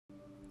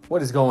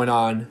What is going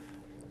on,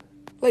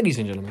 ladies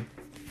and gentlemen?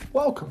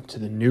 Welcome to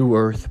the New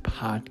Earth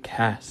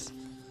Podcast.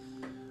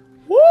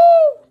 Woo!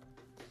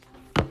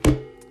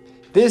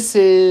 This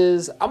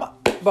is, I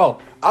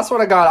swear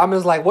to God, I'm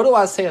just like, what do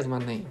I say as my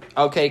name?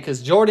 Okay,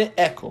 because Jordan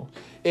Eckel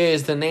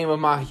is the name of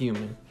my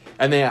human,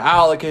 and then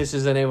Alicus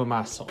is the name of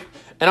my soul.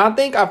 And I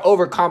think I've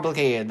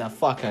overcomplicated the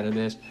fuck out of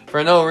this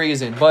for no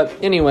reason. But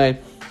anyway,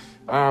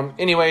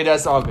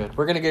 that's all good.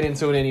 We're going to get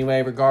into it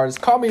anyway, regardless.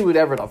 Call me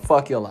whatever the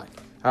fuck you like.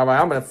 All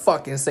right, I'm going to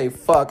fucking say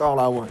fuck all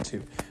I want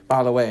to,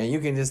 by the way. And you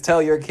can just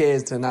tell your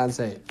kids to not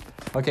say it.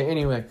 Okay,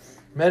 anyway.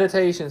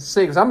 Meditation,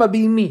 secrets. I'm going to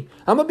be me.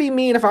 I'm going to be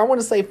me, and if I want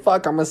to say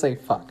fuck, I'm going to say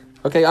fuck.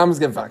 Okay, I'm just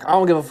going to fuck. I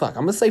don't give a fuck.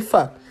 I'm going to say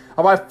fuck.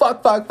 All right,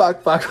 fuck.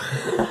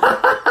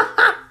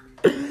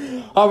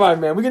 All right,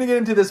 man. We're going to get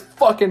into this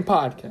fucking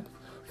podcast.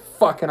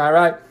 Fucking, all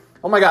right?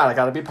 Oh, my God, I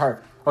got to be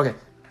perfect. Okay.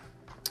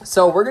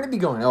 So we're going to be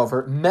going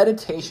over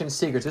Meditation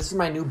Secrets. This is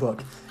my new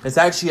book. It's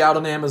actually out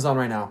on Amazon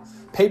right now.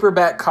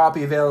 Paperback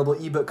copy available,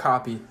 ebook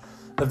copy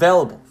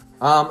available.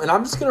 And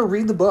I'm just going to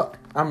read the book.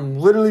 I'm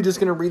literally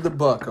just going to read the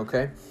book,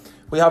 okay?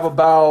 We have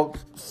about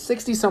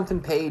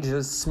 60-something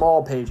pages,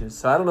 small pages.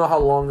 So I don't know how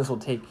long this will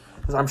take.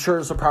 Because I'm sure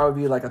this will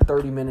probably be like a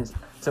 30 minutes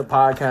to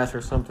podcast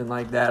or something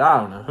like that. I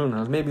don't know. Who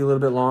knows? Maybe a little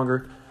bit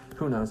longer.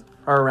 Who knows?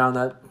 Or around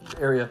that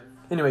area.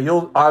 Anyway,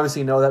 you'll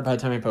obviously know that by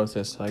the time I post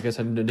this. So I guess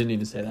I didn't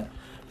need to say that.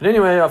 But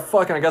anyway,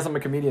 I guess I'm a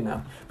comedian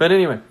now. But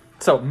anyway,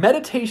 so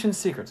Meditation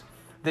Secrets.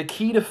 The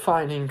key to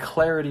finding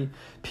clarity,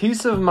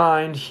 peace of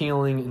mind,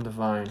 healing, and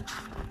divine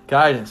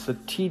guidance. The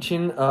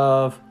teaching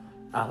of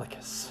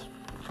Alicus.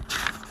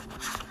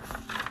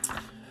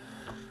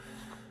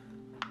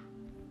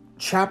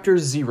 Chapter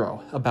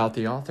 0, about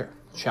the author.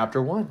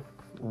 Chapter 1,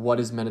 what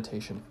is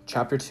meditation?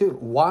 Chapter 2,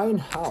 why and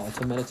how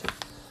to meditate.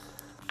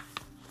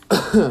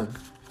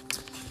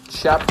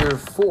 Chapter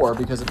 4,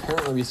 because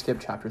apparently we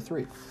skipped chapter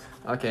 3.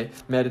 Okay,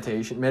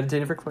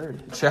 meditating for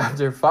clarity.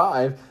 Chapter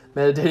 5,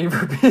 meditating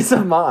for peace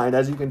of mind.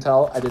 As you can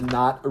tell, I did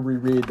not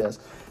reread this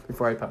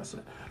before I posted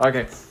it.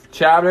 Okay,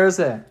 chapter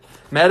 6,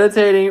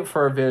 meditating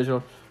for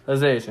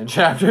visualization.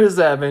 Chapter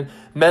 7,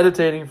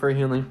 meditating for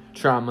healing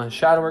trauma.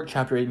 Shadow work.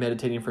 Chapter 8,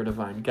 meditating for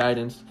divine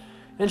guidance.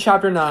 And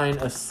chapter 9,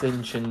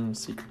 ascension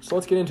secrets. So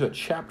let's get into it.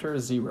 Chapter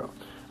 0.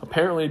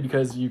 Apparently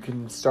because you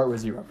can start with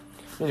 0.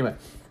 Anyway,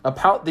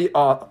 about the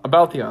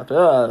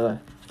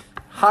author.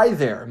 Hi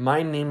there,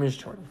 my name is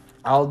Jordan.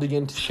 I'll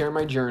begin to share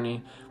my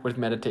journey with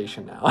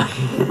meditation now.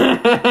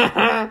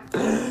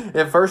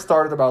 It first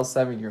started about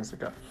 7 years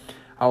ago.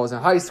 I was in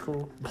high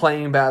school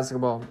playing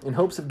basketball in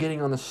hopes of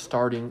getting on the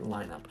starting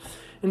lineup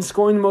and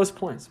scoring the most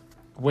points,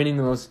 winning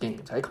the most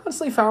games. I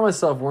constantly found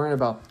myself worrying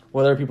about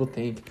what other people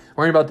think,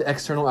 worrying about the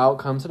external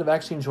outcomes instead of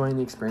actually enjoying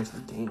the experience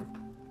of the game.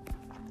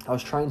 I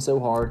was trying so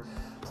hard,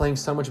 playing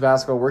so much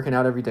basketball, working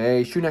out every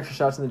day, shooting extra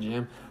shots in the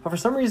gym, but for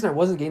some reason I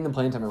wasn't getting the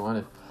playing time I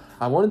wanted.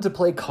 I wanted to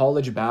play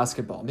college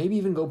basketball, maybe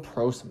even go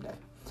pro someday.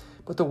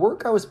 But the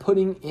work I was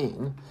putting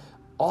in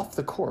off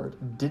the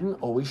court didn't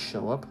always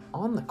show up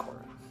on the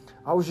court.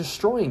 I was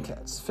destroying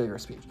kids, figure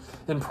of speech,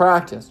 in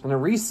practice, in a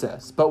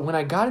recess. But when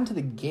I got into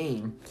the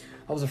game,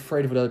 I was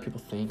afraid of what other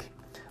people think.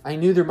 I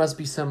knew there must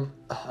be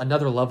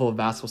another level of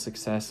basketball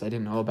success I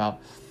didn't know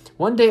about.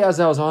 One day as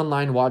I was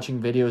online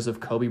watching videos of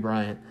Kobe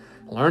Bryant,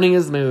 learning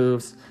his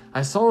moves,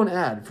 I saw an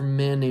ad from a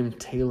man named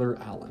Taylor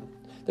Allen,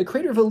 the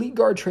creator of Elite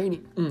Guard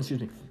Training.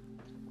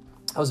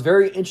 I was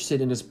very interested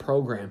in his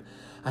program.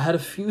 I had a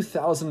few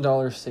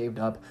 $1,000s saved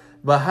up,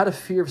 but I had a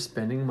fear of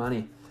spending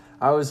money.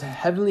 I was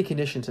heavily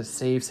conditioned to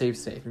save,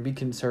 and be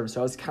conservative,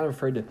 so I was kind of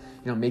afraid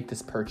to, make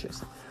this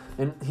purchase.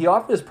 And he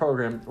offered this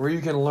program where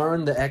you can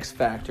learn the X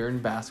factor in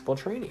basketball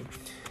training.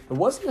 It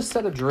wasn't a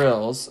set of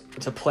drills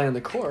to play on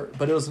the court,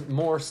 but it was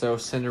more so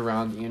centered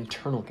around the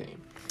internal game.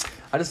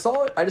 I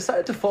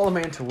decided to follow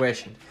my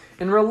intuition,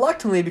 and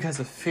reluctantly, because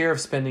of fear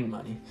of spending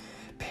money,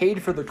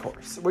 paid for the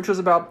course, which was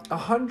about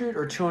 $100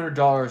 or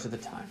 $200 at the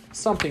time,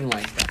 something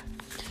like that.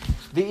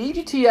 The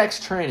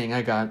EGTX training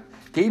I got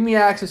gave me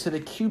access to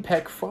the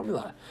QPEC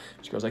formula,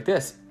 which goes like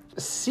this.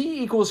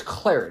 C equals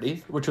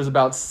clarity, which was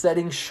about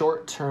setting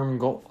short-term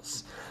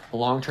goals,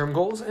 long-term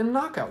goals, and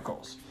knockout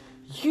goals.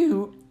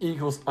 U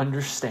equals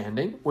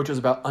understanding, which was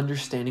about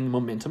understanding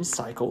momentum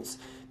cycles.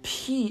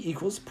 P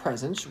equals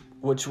presence,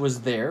 which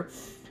was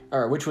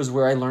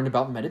where I learned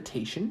about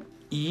meditation.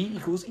 E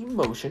equals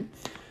emotion,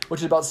 which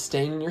is about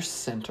staying in your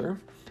center,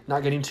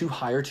 not getting too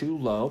high or too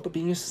low, but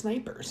being a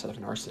sniper instead of a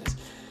narcissist.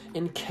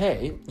 And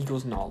K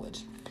equals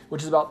knowledge,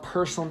 which is about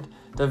personal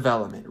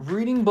development,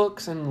 reading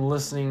books and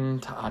listening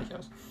to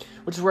audios,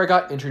 which is where I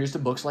got introduced to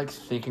books like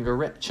Think and Grow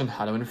Rich and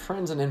How to Win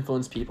Friends and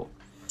Influence People.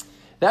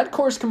 That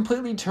course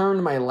completely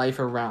turned my life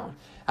around.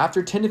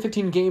 After 10 to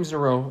 15 games in a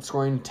row,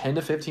 scoring 10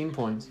 to 15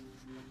 points,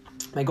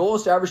 my goal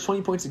was to average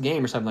 20 points a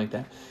game or something like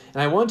that,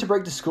 and I wanted to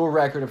break the school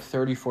record of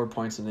 34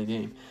 points in the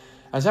game.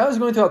 As I was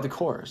going throughout the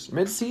course,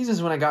 mid-season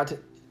is when I got to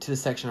the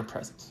section of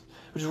presence,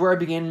 which is where I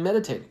began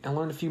meditating and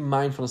learned a few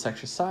mindfulness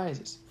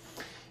exercises.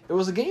 It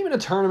was a game in a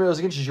tournament. It was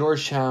against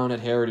Georgetown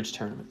at Heritage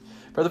Tournament.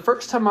 For the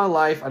first time in my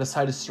life, I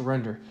decided to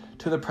surrender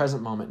to the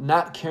present moment,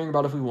 not caring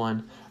about if we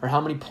won or how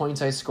many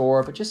points I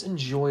score, but just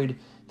enjoyed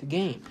the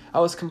game. I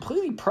was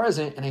completely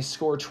present, and I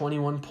scored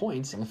 21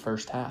 points in the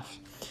first half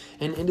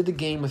and ended the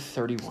game with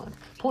 31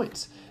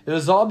 points. It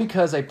was all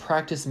because I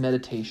practiced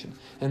meditation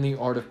and the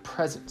art of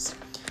presence.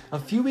 A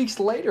few weeks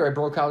later, I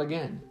broke out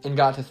again and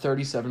got to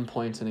 37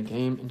 points in a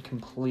game and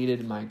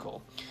completed my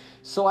goal.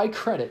 So I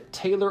credit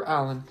Taylor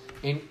Allen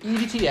and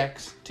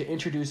EGTX to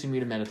introducing me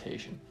to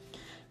meditation.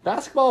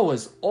 Basketball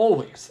was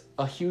always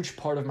a huge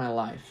part of my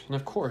life, and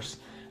of course,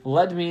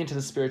 led me into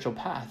the spiritual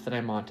path that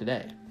I'm on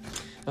today.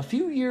 A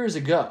few years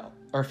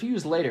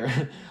later,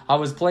 I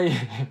was playing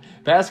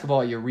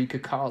basketball at Eureka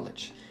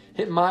College.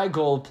 Hit my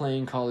goal of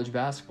playing college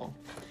basketball.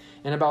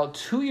 And about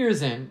 2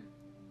 years in,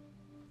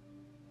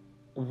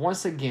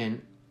 once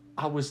again,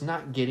 I was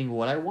not getting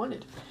what I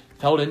wanted.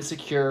 Felt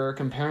insecure,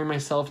 comparing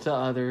myself to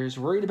others,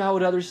 worried about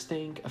what others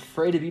think,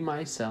 afraid to be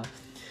myself,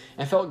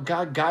 and felt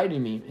God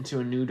guiding me into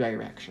a new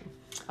direction.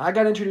 I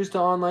got introduced to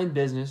online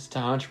business, to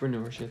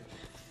entrepreneurship,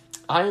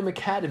 IM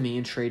Academy,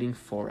 and trading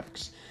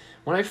Forex.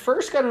 When I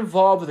first got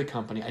involved with the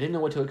company, I didn't know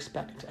what to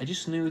expect. I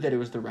just knew that it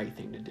was the right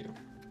thing to do.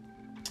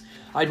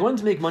 I'd wanted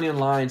to make money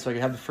online so I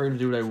could have the freedom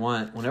to do what I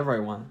want, whenever I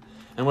want.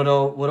 And what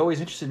always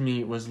interested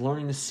me was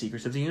learning the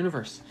secrets of the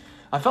universe.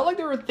 I felt like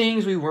there were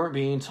things we weren't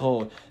being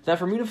told, that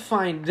for me to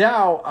find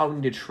out, I would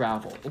need to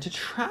travel. And to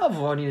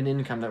travel, I would need an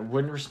income that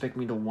wouldn't restrict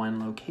me to one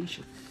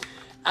location.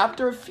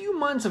 After a few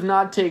months of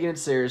not taking it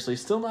seriously,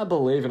 still not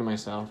believing in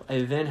myself,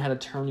 I then had a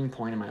turning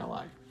point in my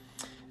life.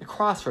 A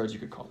crossroads, you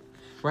could call it,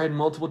 where I had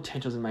multiple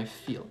potentials in my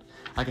field.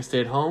 I could stay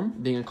at home,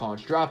 being a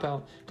college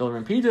dropout,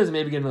 delivering pizzas, and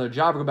maybe get another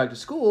job or go back to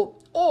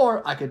school,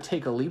 or I could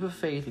take a leap of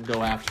faith and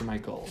go after my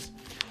goals.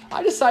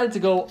 I decided to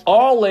go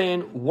all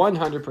in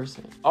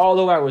 100%,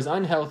 although I was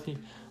unhealthy,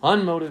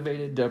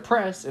 unmotivated,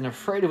 depressed, and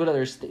afraid of what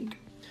others think.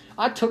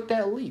 I took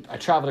that leap. I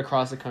traveled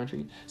across the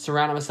country,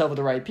 surrounded myself with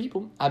the right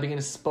people. I began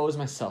to expose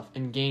myself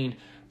and gained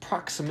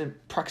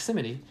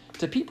proximity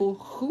to people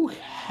who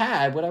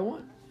had what I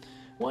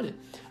wanted.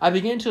 I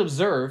began to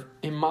observe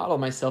and model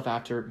myself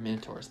after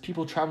mentors,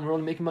 people traveling the world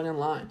and making money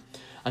online.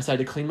 I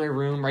decided to clean my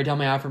room, write down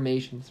my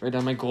affirmations, write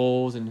down my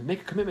goals, and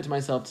make a commitment to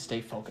myself to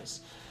stay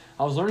focused.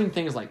 I was learning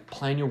things like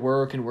plan your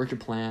work and work your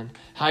plan.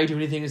 How you do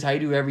anything is how you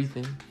do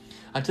everything.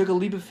 I took a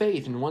leap of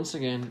faith and once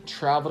again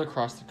traveled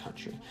across the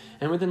country.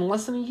 And within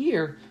less than a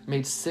year,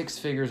 made 6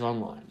 figures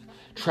online.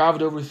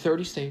 Traveled over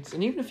 30 states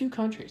and even a few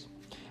countries.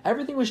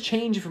 Everything was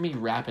changing for me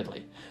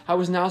rapidly. I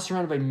was now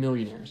surrounded by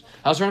millionaires.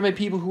 I was surrounded by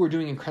people who were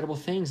doing incredible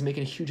things,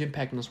 making a huge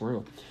impact in this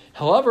world.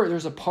 However, there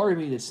was a part of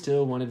me that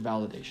still wanted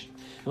validation.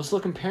 I was still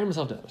comparing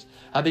myself to others.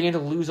 I began to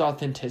lose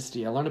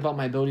authenticity. I learned about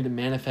my ability to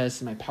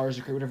manifest and my powers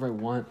to create whatever I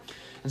want.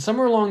 And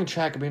somewhere along the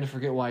track, I began to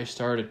forget why I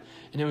started.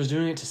 And I was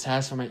doing it to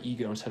satisfy my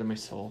ego instead of my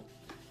soul.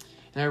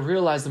 And I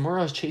realized the more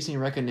I was chasing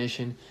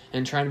recognition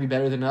and trying to be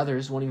better than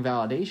others, wanting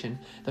validation,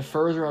 the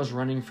further I was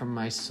running from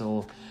my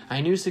soul. I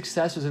knew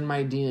success was in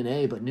my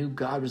DNA, but knew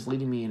God was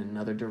leading me in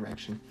another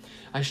direction.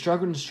 I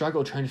struggled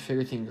trying to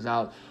figure things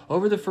out.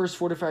 Over the first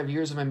 4 to 5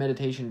 years of my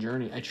meditation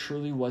journey, I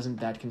truly wasn't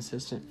that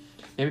consistent.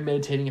 Maybe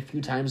meditating a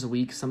few times a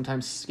week,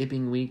 sometimes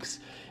skipping weeks,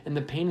 and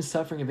the pain and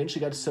suffering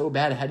eventually got so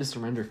bad I had to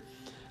surrender.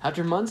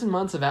 After months and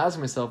months of asking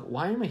myself,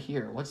 why am I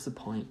here? What's the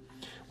point?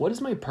 What is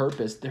my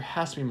purpose? There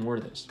has to be more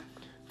to this.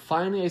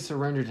 Finally, I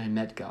surrendered and I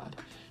met God.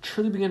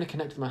 Truly began to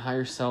connect with my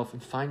higher self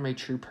and find my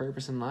true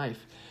purpose in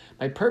life.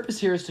 My purpose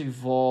here is to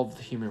evolve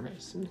the human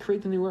race and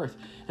create the new earth.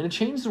 And to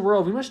change the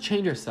world, we must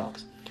change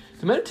ourselves.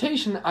 Through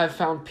meditation, I've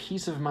found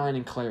peace of mind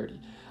and clarity.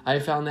 I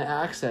have found the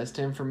access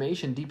to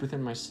information deep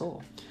within my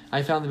soul.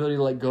 I found the ability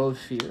to let go of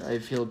fear. I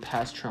have healed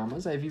past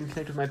traumas. I have even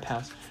connected with my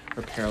past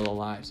or parallel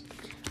lives.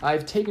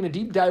 I've taken a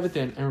deep dive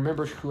within and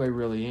remembered who I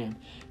really am.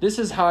 This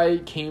is how I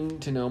came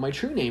to know my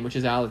true name, which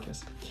is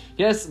Alicus.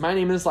 Yes, my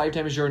name in this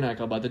lifetime is Jordan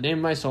Echo, but the name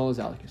of my soul is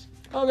Alicus.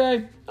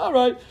 Okay,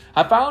 alright.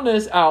 I found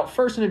this out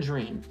first in a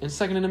dream and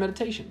second in a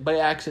meditation by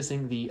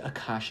accessing the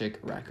Akashic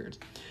Records.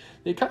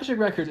 The Akashic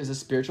Records is a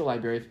spiritual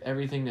library of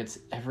everything that's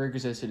ever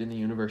existed in the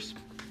universe.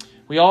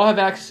 We all have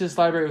access to this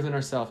library within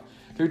ourselves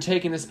through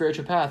taking the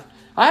spiritual path.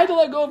 I had to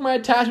let go of my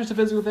attachments to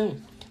physical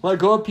things. Let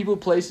go of people,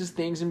 places,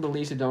 things, and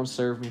beliefs that don't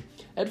serve me.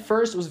 At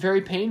first, it was very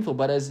painful,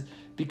 but as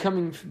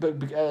become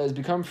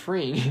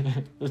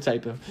freeing, the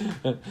typo,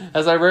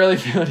 as I rarely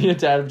feel any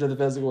attachment to the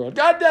physical world.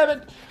 God damn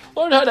it!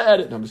 Learn how to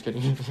edit. No, I'm just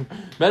kidding.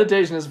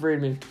 Meditation has freed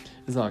me.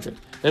 It's all good.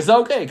 It's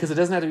okay, because it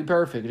doesn't have to be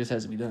perfect. It just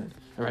has to be done.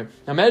 All right.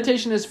 Now,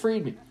 meditation has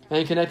freed me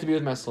and connected me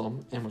with my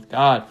soul and with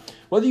God.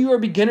 Whether you are a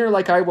beginner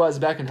like I was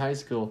back in high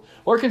school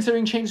or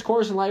considering change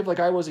course in life like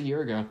I was a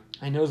year ago,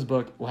 I know this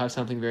book will have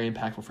something very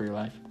impactful for your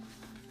life.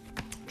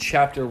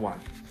 Chapter 1.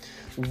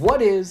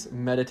 What is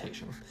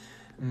meditation?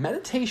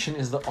 Meditation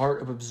is the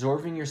art of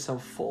absorbing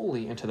yourself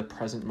fully into the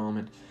present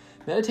moment.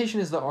 Meditation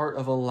is the art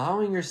of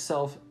allowing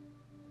yourself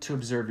to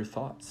observe your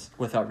thoughts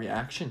without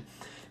reaction.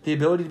 The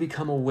ability to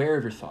become aware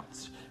of your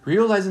thoughts.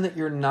 Realizing that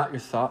you're not your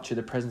thoughts, you're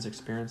the presence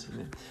experiencing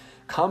them.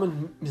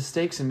 Common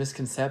mistakes and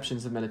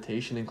misconceptions of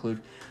meditation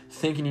include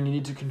thinking you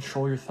need to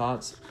control your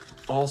thoughts.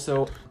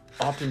 Also,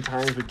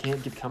 oftentimes we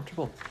can't get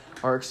comfortable.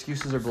 our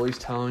excuses or beliefs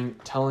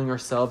telling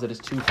ourselves that it's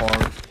too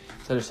hard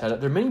to set up.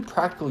 There are many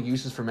practical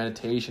uses for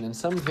meditation and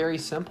some very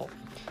simple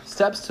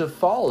steps to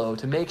follow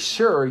to make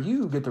sure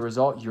you get the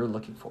result you're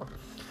looking for.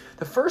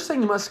 The first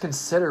thing you must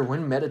consider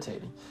when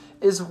meditating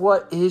is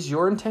what is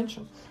your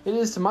intention. It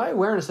is to my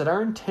awareness that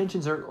our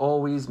intentions are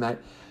always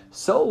met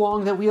so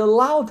long that we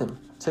allow them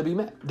to be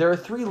met. There are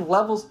 3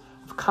 levels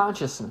of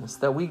consciousness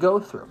that we go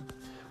through.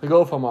 We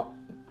go from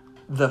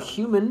the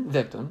human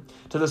victim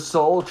to the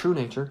soul, true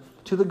nature,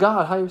 to the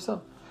God, higher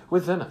self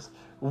within us.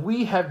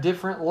 We have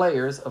different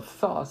layers of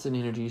thoughts and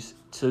energies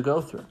to go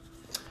through.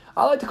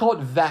 I like to call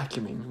it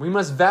vacuuming. We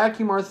must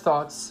vacuum our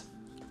thoughts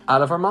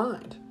out of our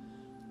mind,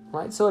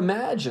 right? So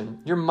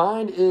imagine your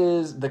mind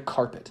is the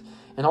carpet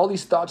and all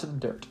these thoughts are the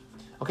dirt.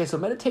 Okay, so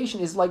meditation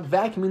is like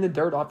vacuuming the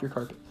dirt off your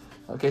carpet.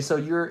 Okay, so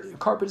your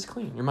carpet is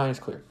clean, your mind is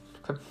clear.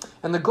 Okay?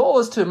 And the goal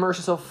is to immerse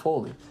yourself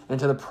fully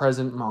into the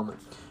present moment.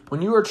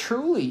 When you are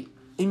truly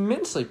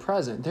immensely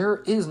present,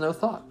 there is no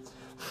thought.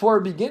 For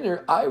a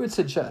beginner, I would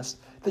suggest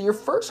that your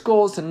first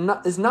goal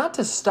is not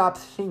to stop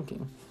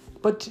thinking,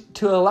 but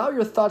to allow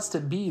your thoughts to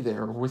be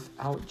there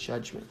without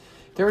judgment.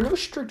 There are no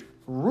strict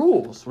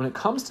rules when it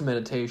comes to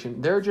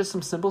meditation. There are just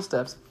some simple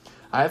steps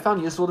I have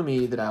found useful to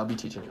me that I'll be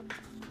teaching you.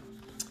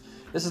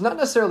 This is not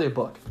necessarily a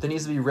book that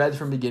needs to be read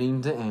from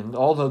beginning to end,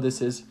 although this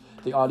is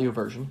the audio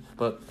version,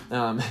 but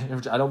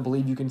I don't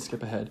believe you can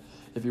skip ahead.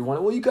 If you want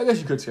to, well, I guess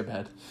you could skip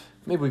ahead.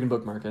 Maybe we can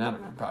bookmark it. I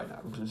don't know. Probably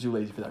not. I'm too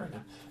lazy for that right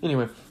now.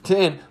 Anyway, to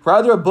end,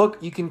 rather a book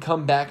you can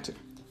come back to.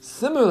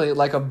 Similarly,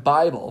 like a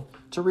Bible,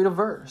 to read a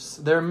verse.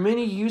 There are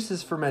many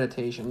uses for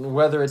meditation,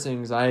 whether it's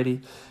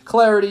anxiety,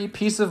 clarity,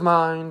 peace of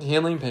mind,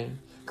 healing pain,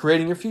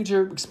 creating your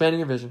future, expanding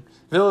your vision,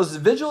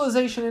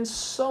 visualization, and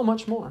so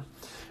much more.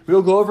 We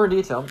will go over in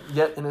detail,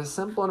 yet in a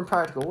simple and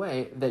practical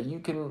way that you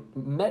can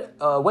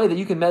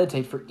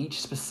meditate for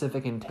each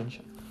specific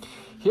intention.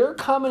 Here are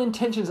common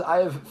intentions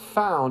I have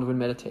found when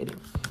meditating.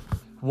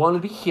 1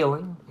 would be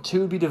healing, 2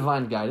 would be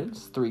divine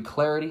guidance, 3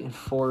 clarity, and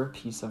 4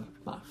 peace of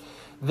mind.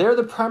 They're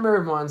the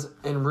primary ones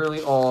and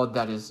really all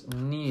that is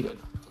needed.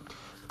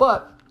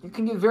 But you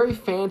can get very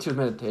fancy with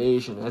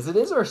meditation, as it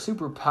is our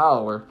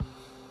superpower,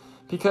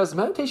 because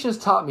meditation has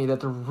taught me that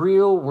the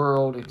real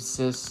world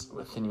exists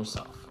within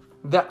yourself.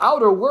 The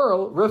outer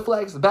world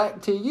reflects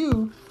back to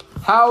you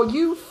how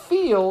you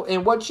feel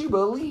and what you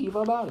believe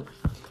about it.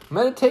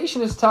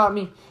 Meditation has taught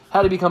me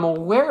how to become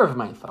aware of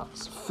my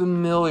thoughts,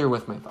 familiar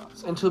with my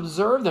thoughts, and to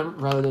observe them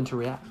rather than to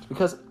react,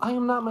 because I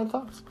am not my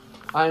thoughts.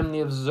 I am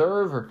the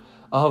observer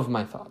of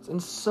my thoughts,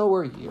 and so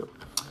are you.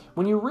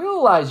 When you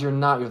realize you're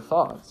not your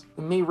thoughts,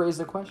 it may raise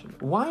the question,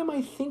 why am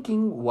I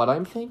thinking what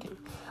I'm thinking?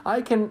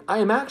 I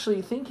am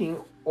actually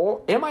thinking,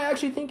 or am I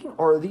actually thinking,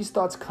 or are these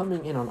thoughts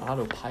coming in on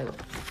autopilot?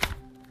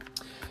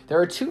 There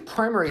are 2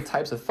 primary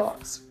types of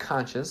thoughts,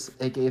 conscious,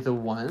 aka the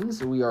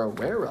ones we are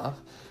aware of,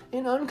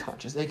 and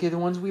unconscious, aka the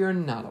ones we are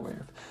not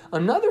aware of.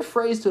 Another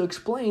phrase to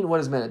explain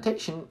what is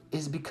meditation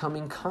is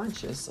becoming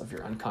conscious of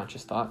your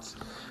unconscious thoughts.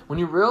 When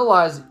you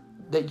realize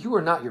that you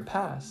are not your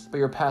past, but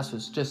your past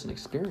was just an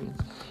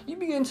experience, you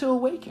begin to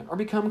awaken or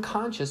become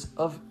conscious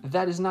of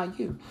that is not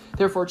you.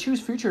 Therefore,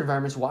 choose future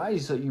environments wisely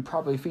so that you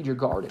properly feed your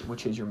garden,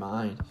 which is your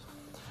mind.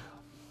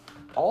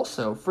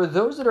 Also, for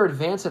those that are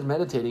advanced at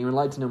meditating and would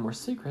like to know more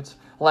secrets,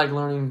 like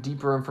learning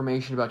deeper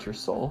information about your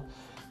soul,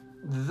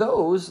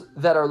 those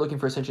that are looking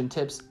for ascension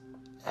tips,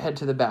 head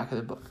to the back of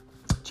the book.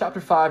 Chapter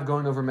 5,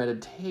 going over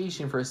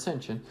meditation for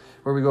ascension,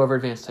 where we go over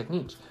advanced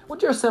techniques,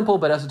 which are simple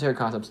but esoteric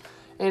concepts,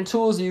 and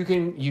tools you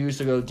can use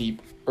to go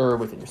deeper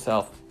within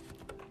yourself.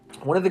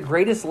 One of the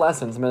greatest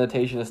lessons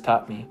meditation has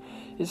taught me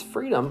is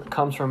freedom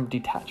comes from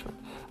detachment.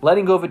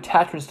 Letting go of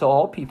attachments to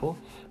all people,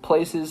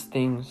 places,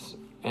 things,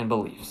 and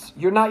beliefs.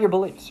 You're not your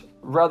beliefs.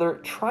 Rather,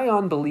 try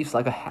on beliefs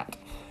like a hat.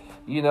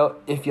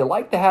 If you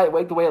like the hat,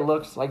 like the way it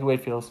looks, like the way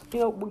it feels,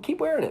 keep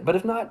wearing it. But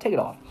if not, take it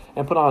off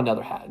and put on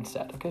another hat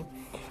instead, okay?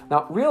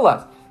 Now,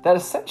 realize that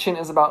ascension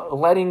is about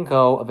letting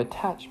go of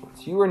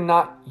attachments. You are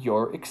not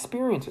your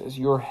experiences.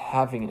 You're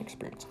having an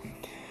experience.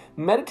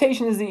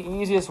 Meditation is the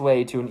easiest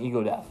way to an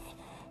ego death.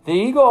 The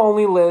ego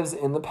only lives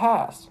in the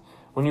past.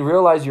 When you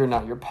realize you're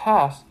not your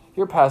past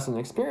and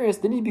experience,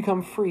 then you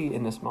become free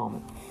in this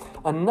moment.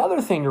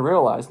 Another thing to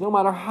realize, no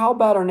matter how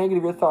bad or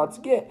negative your thoughts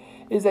get,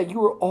 is that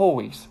you are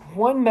always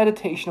one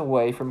meditation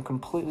away from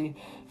completely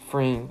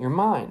freeing your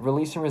mind,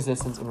 releasing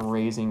resistance, and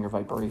raising your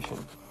vibration.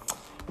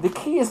 The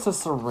key is to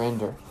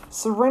surrender.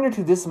 Surrender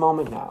to this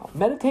moment now.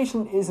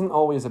 Meditation isn't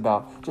always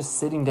about just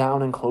sitting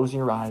down and closing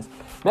your eyes.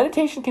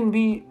 Meditation can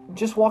be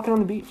just walking on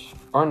the beach,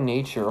 or in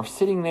nature, or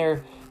sitting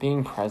there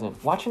being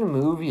present, watching a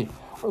movie,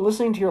 or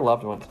listening to your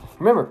loved ones.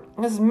 Remember,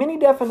 there's many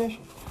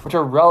definitions which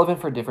are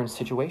relevant for different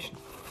situations.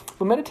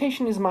 But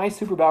meditation is my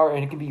superpower,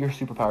 and it can be your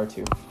superpower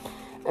too.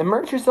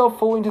 Immerse yourself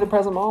fully into the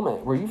present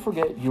moment, where you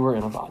forget you are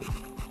in a body.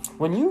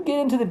 When you get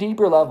into the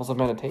deeper levels of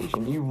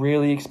meditation, you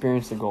really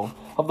experience the goal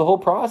of the whole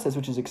process,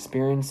 which is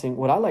experiencing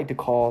what I like to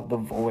call the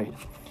void.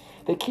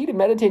 The key to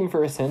meditating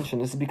for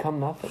ascension is to become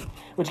nothing,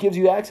 which gives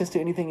you access to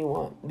anything you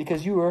want,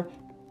 because you are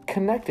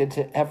connected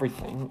to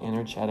everything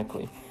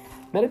energetically.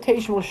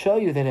 Meditation will show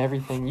you that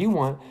everything you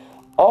want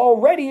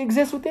already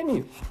exists within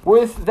you.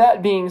 With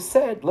that being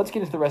said, let's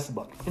get into the rest of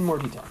the book in more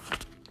detail.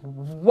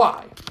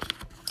 Why?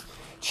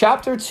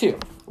 Chapter 2.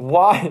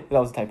 Why? That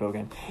was a typo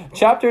again.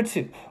 Chapter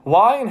 2.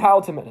 Why and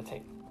how to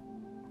meditate.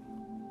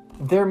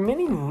 There are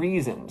many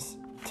reasons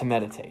to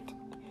meditate,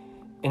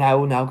 and I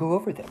will now go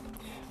over them.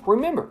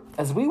 Remember,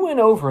 as we went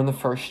over in the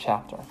first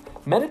chapter,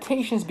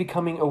 meditation is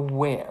becoming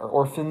aware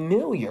or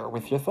familiar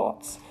with your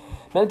thoughts.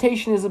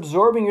 Meditation is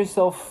absorbing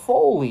yourself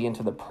fully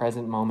into the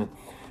present moment.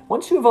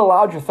 Once you have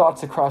allowed your thoughts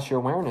to cross your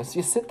awareness,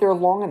 you sit there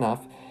long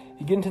enough,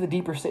 you get into the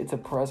deeper states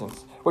of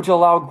presence, which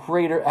allow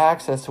greater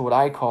access to what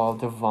I call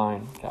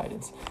divine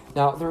guidance.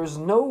 Now, there is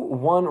no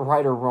one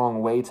right or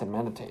wrong way to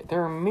meditate.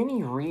 There are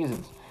many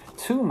reasons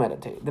to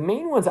meditate. The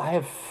main ones I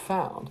have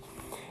found,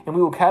 and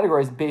we will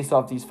categorize based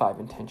off these 5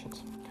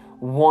 intentions.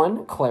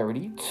 1,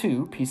 clarity.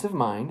 2, peace of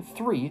mind.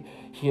 3,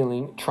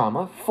 healing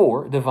trauma.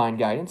 4, divine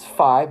guidance.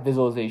 5,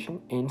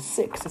 visualization. And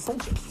 6,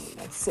 essentials.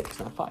 That's 6,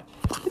 not 5.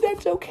 But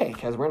that's okay,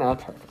 because we're not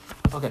perfect.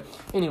 Okay,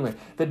 anyway,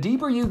 the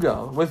deeper you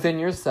go within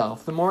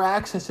yourself, the more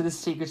access to the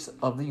secrets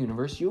of the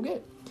universe you'll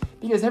get.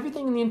 Because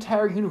everything in the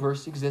entire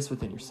universe exists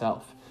within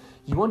yourself.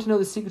 You want to know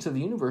the secrets of the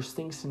universe,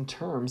 thinks in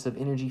terms of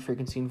energy,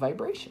 frequency, and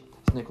vibration,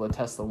 as Nikola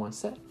Tesla once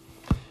said.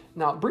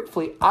 Now,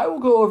 briefly, I will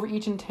go over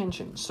each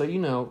intention so you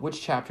know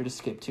which chapter to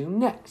skip to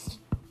next.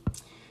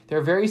 There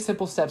are very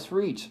simple steps for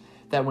each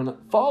that when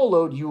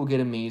followed, you will get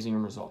amazing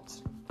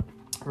results.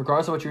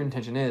 Regardless of what your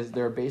intention is,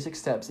 there are basic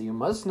steps that you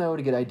must know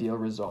to get ideal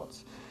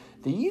results.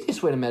 The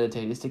easiest way to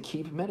meditate is to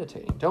keep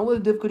meditating. Don't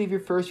let the difficulty of your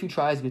first few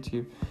tries get to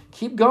you.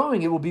 Keep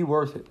going, it will be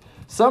worth it.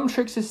 Some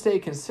tricks to stay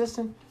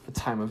consistent: the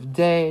time of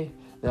day,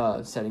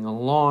 setting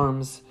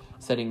alarms,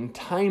 setting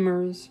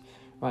timers,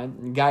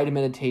 right? Guided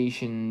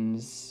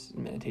meditations,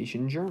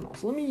 meditation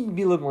journals. Let me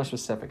be a little more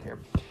specific here.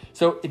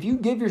 So if you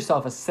give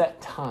yourself a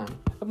set time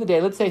of the day,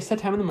 let's say a set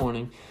time in the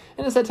morning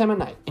and a set time at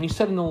night, and you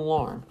set an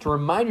alarm to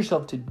remind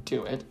yourself to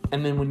do it,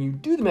 and then when you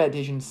do the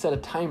meditation, set a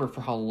timer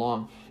for how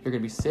long you're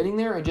going to be sitting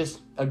there, and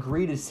just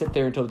agree to sit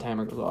there until the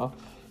timer goes off.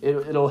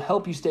 It'll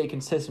help you stay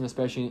consistent,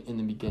 especially in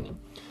the beginning.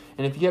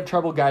 And if you have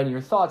trouble guiding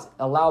your thoughts,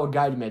 allow a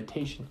guided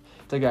meditation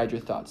to guide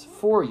your thoughts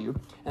for you.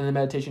 And the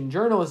meditation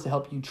journal is to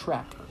help you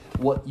track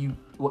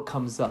what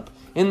comes up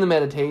in the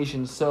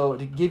meditation, so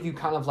to give you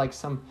kind of like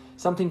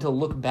something to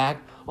look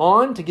back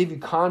on, to give you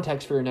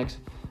context for your next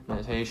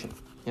meditation.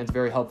 And it's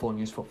very helpful and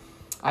useful.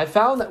 I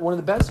found that one of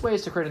the best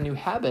ways to create a new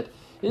habit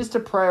is to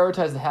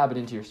prioritize the habit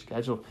into your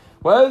schedule.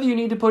 Whether you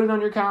need to put it on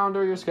your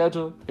calendar, your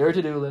schedule, your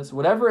to-do list,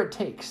 whatever it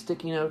takes,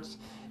 sticky notes,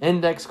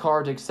 index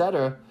cards,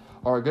 etc.,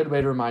 are a good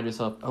way to remind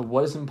yourself of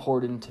what is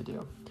important to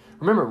do.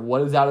 Remember,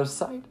 what is out of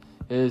sight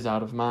is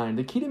out of mind.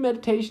 The key to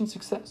meditation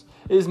success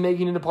is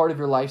making it a part of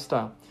your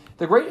lifestyle.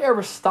 The great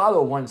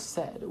Aristotle once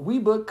said, "We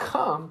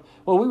become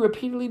what we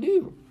repeatedly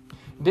do."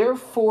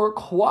 Therefore,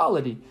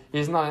 quality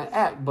is not an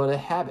act, but a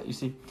habit. You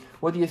see,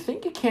 whether you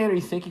think you can or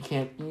you think you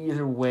can't,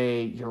 either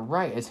way, you're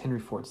right, as Henry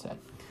Ford said.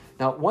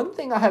 Now, one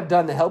thing I have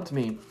done that helped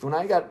me when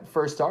I got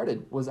first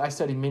started was I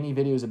studied many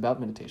videos about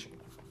meditation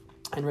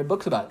and read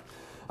books about it.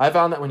 I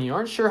found that when you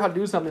aren't sure how to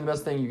do something, the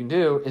best thing you can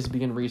do is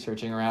begin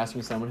researching or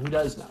asking someone who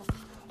does know.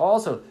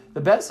 Also,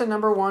 the best and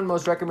number one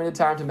most recommended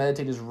time to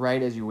meditate is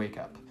right as you wake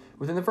up.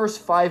 Within the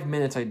first 5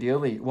 minutes,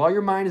 ideally, while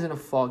your mind is in a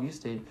foggy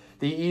state,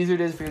 the easier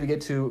it is for you to get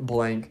to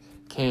blank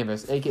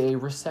canvas, aka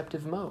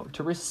receptive mode,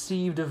 to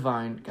receive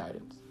divine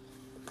guidance.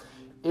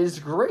 It is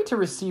great to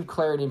receive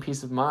clarity and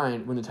peace of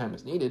mind when the time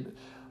is needed,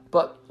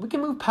 but we can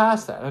move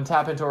past that and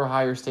tap into our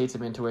higher states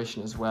of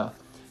intuition as well.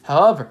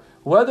 However,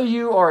 whether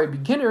you are a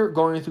beginner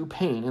going through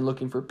pain and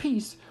looking for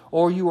peace,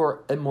 or you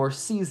are a more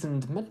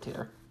seasoned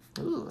meditator,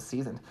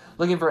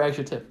 looking for an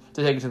extra tip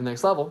to take it to the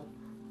next level,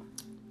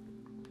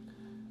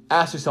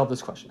 ask yourself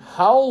this question: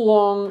 how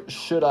long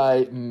should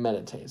I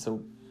meditate?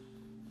 So,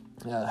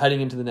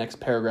 heading into the next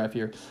paragraph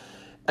here.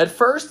 At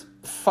first,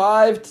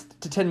 5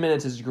 to 10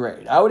 minutes is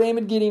great. I would aim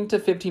at getting to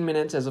 15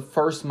 minutes as a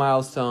first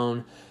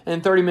milestone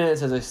and 30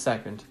 minutes as a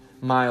second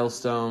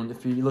milestone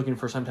if you're looking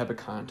for some type of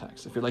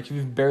context. If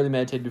you've barely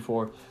meditated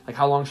before, like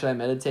how long should I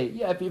meditate?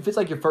 Yeah, if it's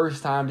like your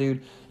first time,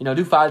 dude,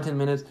 do 5 to 10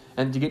 minutes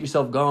and to get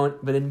yourself going,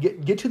 but then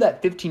get to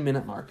that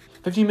 15-minute mark.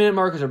 15-minute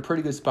mark is a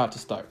pretty good spot to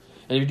start.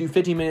 And if you do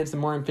 15 minutes in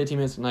the morning, 15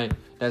 minutes at night,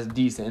 that's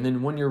decent. And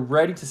then when you're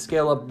ready to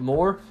scale up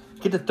more,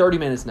 get to 30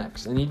 minutes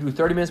next. And you do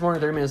 30 minutes morning,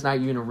 30 minutes at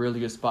night, you're in a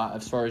really good spot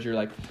as far as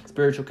your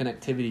spiritual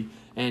connectivity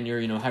and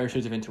your higher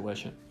states of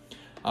intuition.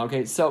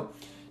 Okay, so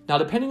now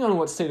depending on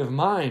what state of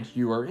mind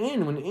you are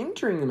in when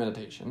entering the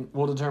meditation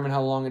will determine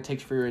how long it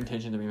takes for your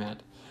intention to be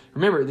met.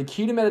 Remember, the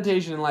key to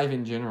meditation in life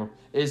in general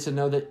is to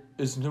know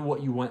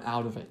what you want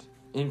out of it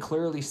and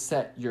clearly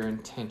set your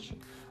intention.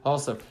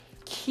 Also,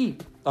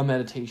 keep a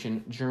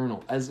meditation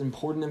journal, as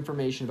important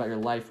information about your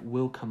life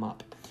will come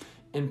up.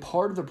 And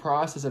part of the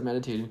process of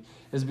meditating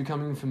is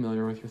becoming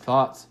familiar with your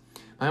thoughts.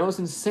 My most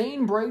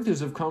insane breakthroughs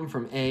have come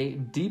from A,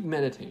 deep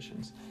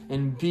meditations,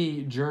 and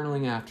B,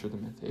 journaling after the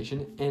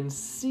meditation, and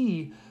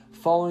C,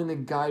 following the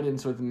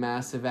guidance with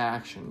massive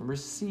action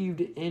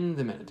received in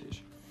the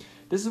meditation.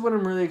 This is what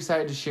I'm really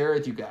excited to share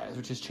with you guys,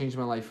 which has changed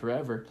my life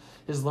forever,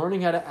 is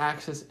learning how to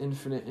access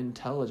infinite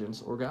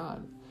intelligence, or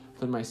God,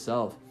 within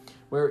myself,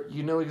 where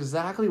you know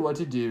exactly what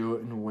to do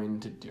and when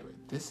to do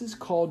it. This is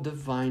called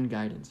divine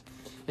guidance.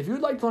 If you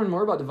would like to learn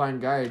more about divine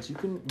guidance, you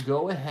can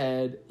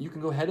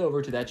head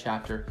over to that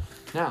chapter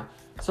now.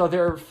 So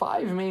there are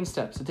 5 main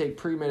steps to take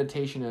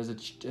pre-meditation as a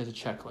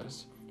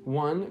checklist.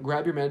 1,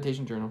 grab your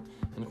meditation journal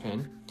and a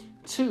pen.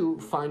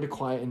 2, find a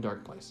quiet and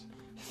dark place.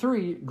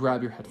 3,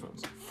 grab your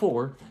headphones.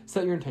 4,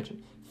 set your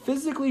intention.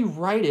 Physically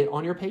write it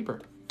on your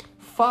paper.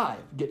 5,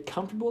 get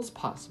comfortable as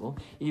possible,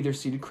 either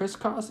seated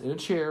crisscross in a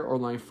chair or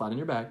lying flat on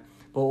your back,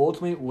 but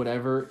ultimately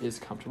whatever is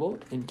comfortable,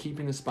 and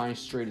keeping the spine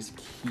straight is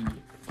key.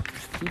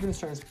 Keeping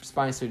the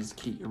spine straight is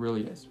key. It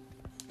really is.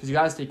 Because you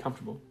got to stay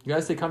comfortable. You got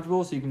to stay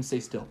comfortable so you can stay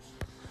still.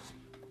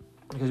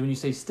 Because when you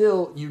stay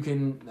still, you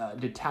can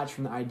detach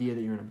from the idea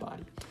that you're in a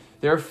body.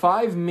 There are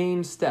 5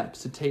 main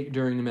steps to take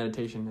during the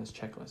meditation as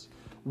checklist.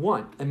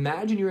 1,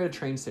 imagine you're at a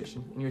train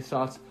station and your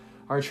thoughts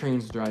are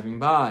trains driving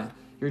by.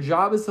 Your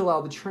job is to allow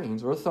the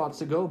trains or thoughts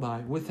to go by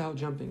without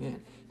jumping in.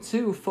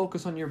 2,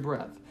 focus on your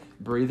breath.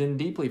 Breathe in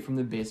deeply from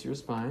the base of your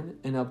spine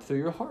and up through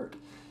your heart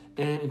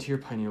and into your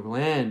pineal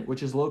gland,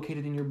 which is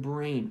located in your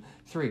brain.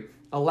 3,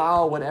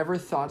 allow whatever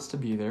thoughts to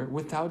be there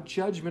without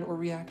judgment or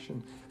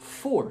reaction.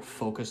 4,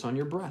 focus on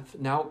your breath.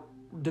 Now,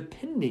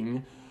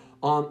 depending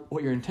on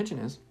what your intention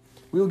is,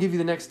 we will give you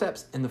the next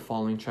steps in the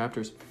following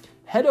chapters.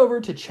 Head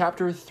over to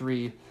chapter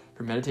 3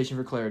 for meditation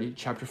for clarity,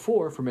 chapter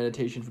 4 for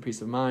meditation for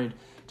peace of mind,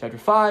 chapter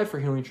 5 for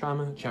healing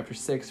trauma, chapter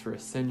 6 for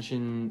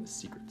ascension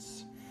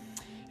secrets.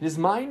 It is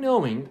my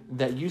knowing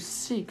that what you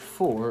seek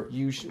for,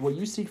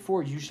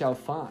 you shall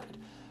find.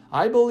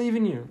 I believe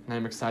in you, and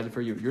I'm excited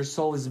for you. Your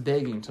soul is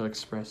begging to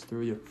express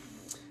through you.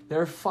 There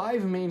are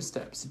 5 main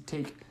steps to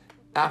take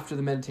after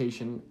the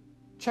meditation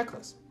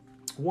checklist.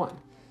 1,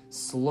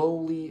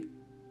 slowly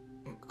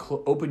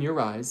open your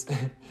eyes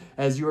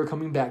as you are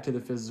coming back to the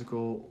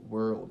physical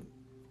world.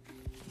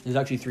 There's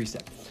actually 3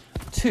 steps.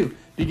 2,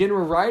 begin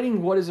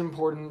writing what is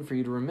important for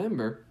you to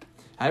remember.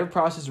 Have a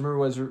process to remember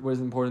what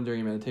is important during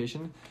your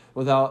meditation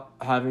without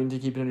having to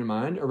keep it in your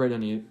mind or write it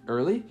down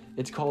early.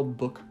 It's called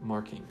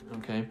bookmarking,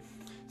 okay?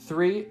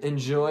 3,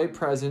 enjoy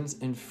presence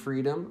and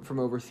freedom from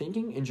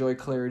overthinking. Enjoy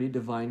clarity,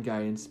 divine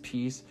guidance,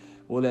 peace,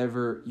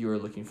 whatever you are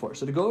looking for.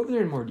 So to go over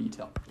there in more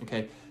detail,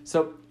 okay?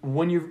 So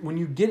when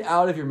you get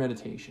out of your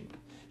meditation,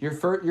 you're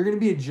going to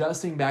be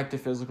adjusting back to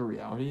physical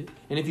reality.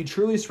 And if you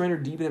truly surrender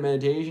deep into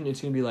meditation,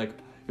 it's going to be like,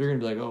 you're going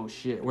to be like, oh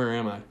shit, where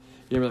am I?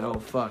 You're going to be like, oh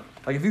fuck.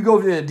 Like if you go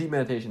into a deep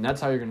meditation, that's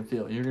how you're going to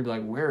feel. You're going to be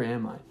like, where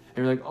am I? And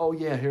you're like, oh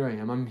yeah, here I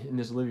am. I'm in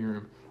this living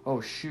room.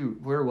 Oh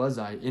shoot, where was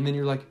I? And then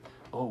you're like,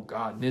 oh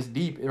God, this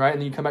deep, right?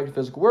 And then you come back to the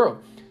physical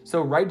world.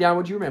 So write down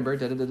what you remember,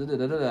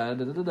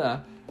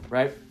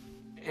 right?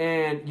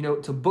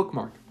 And, to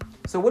bookmark.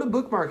 So what a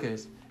bookmark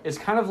is, it's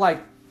kind of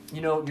like,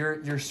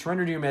 you're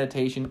surrendered to your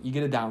meditation, you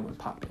get a download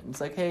pop in.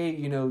 It's like, hey,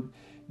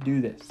 do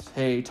this.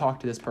 Hey, talk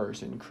to this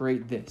person,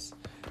 create this,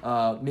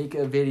 make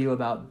a video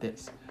about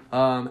this,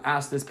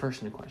 ask this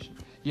person a question.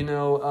 In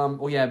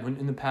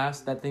the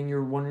past, that thing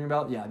you're wondering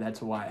about, yeah,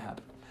 that's why it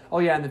happened. Oh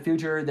yeah, in the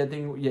future, that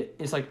thing, yeah,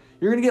 it's like,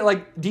 you're going to get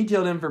like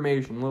detailed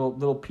information,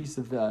 little piece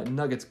of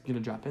nuggets going to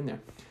drop in there.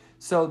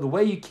 So the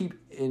way you keep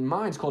in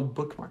mind is called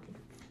bookmarking.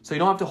 So you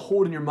don't have to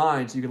hold in your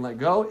mind so you can let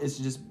go. It's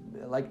just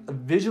like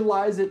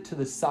visualize it to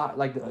the side,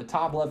 like the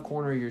top left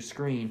corner of your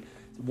screen.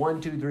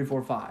 1, 2, 3,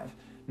 4, 5.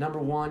 Number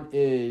 1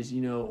 is,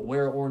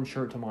 wear an orange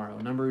shirt tomorrow.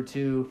 Number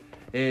 2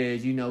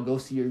 is, go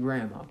see your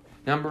grandma.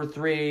 Number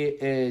 3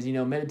 is,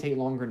 meditate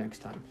longer next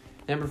time.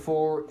 Number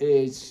 4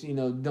 is,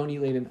 don't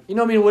eat late at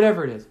night.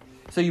 Whatever it is.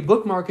 So you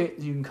bookmark it,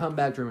 you can come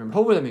back to remember.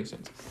 Hopefully that makes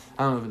sense.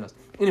 I don't know if it does.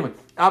 Anyway,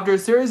 after a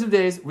series of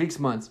days, weeks,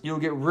 months, you'll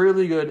get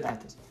really good at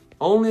this.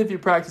 Only if you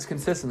practice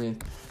consistently.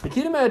 The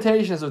key to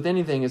meditation, as with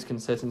anything, is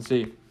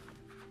consistency.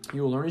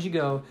 You will learn as you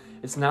go.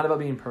 It's not about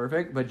being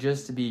perfect, but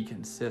just to be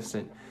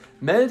consistent.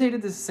 Meditate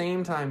at the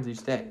same times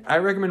each day. I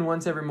recommend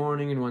once every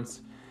morning and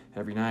once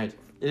every night.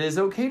 It is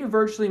okay to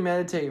virtually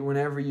meditate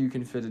whenever you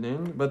can fit it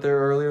in, but the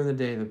earlier in the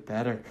day, the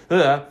better.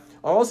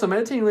 Also,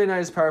 meditating late at night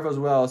is powerful as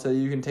well, so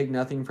you can take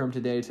nothing from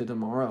today to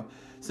tomorrow.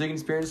 So you can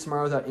experience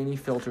tomorrow without any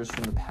filters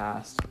from the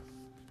past.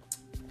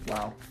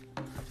 Wow.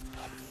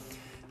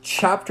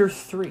 Chapter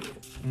 3,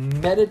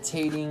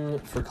 Meditating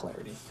for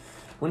Clarity.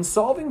 When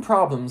solving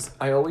problems,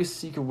 I always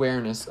seek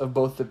awareness of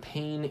both the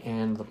pain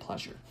and the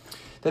pleasure.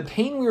 The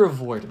pain we are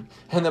avoiding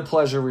and the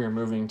pleasure we are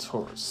moving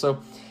towards.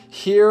 So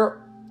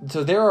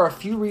there are a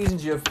few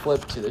reasons you have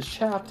flipped to this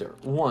chapter.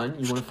 1,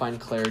 you want to find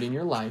clarity in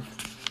your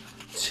life.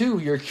 2,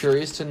 you're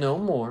curious to know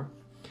more.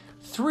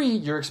 3,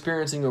 you're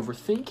experiencing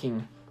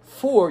overthinking.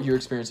 4, you're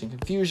experiencing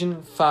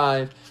confusion.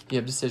 5, you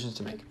have decisions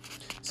to make.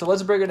 So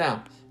let's break it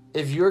down.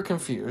 If you're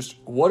confused,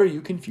 what are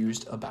you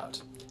confused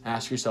about?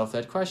 Ask yourself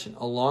that question.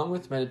 Along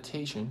with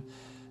meditation,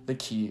 the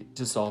key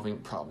to solving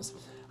problems.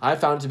 I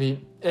found it to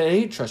be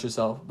A, trust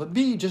yourself, but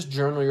B, just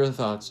journal your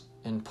thoughts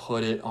and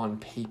put it on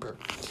paper.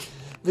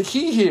 The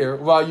key here,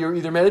 while you're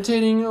either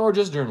meditating or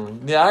just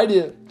journaling, the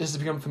idea is to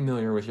become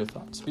familiar with your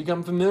thoughts.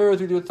 Become familiar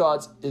with your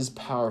thoughts is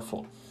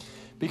powerful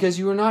because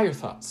you are not your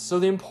thoughts. So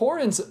the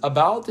importance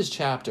about this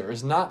chapter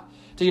is not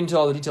to get into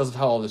all the details of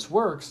how all this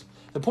works.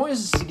 The point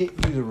is to get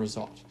you the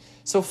result.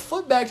 So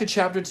flip back to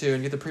chapter 2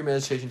 and get the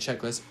premeditation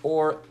checklist,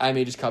 or I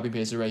may just copy and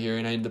paste it right here,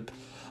 and I ended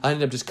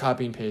up just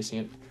copying and pasting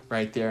it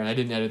right there, and I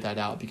didn't edit that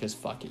out because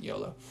fuck it,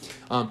 YOLO.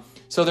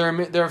 So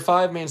there are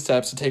 5 main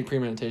steps to take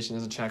premeditation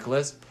as a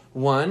checklist.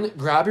 1,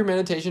 grab your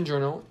meditation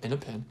journal and a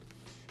pen.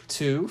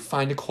 2,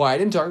 find a quiet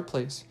and dark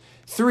place.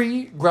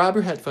 3, grab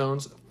your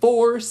headphones.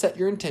 4, set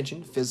your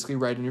intention, physically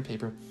write on your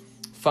paper.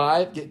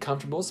 5, get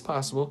comfortable as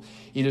possible,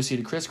 either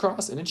seated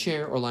crisscross in a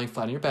chair or lying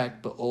flat on your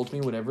back, but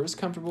ultimately whatever is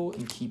comfortable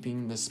in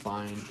keeping the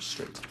spine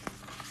straight.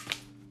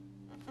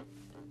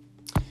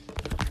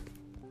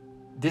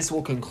 This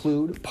will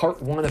conclude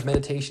part 1 of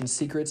Meditation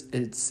Secrets.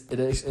 It's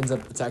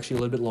actually a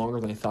little bit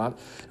longer than I thought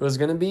it was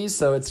going to be,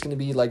 so it's going to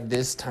be like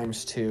this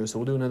times 2. So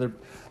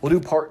we'll do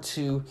part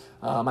 2.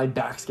 My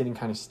back's getting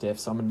kind of stiff,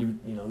 so I'm going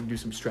to do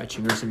some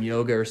stretching or some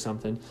yoga or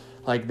something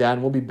like that,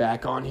 and we'll be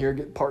back on here,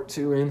 get part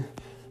 2 in.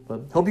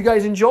 But hope you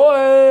guys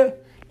enjoy.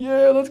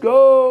 Yeah, let's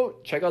go.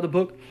 Check out the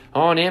book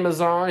on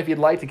Amazon. If you'd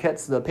like to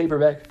catch the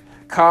paperback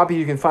copy,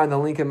 you can find the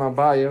link in my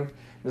bio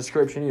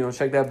description.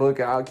 Check that book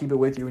out. Keep it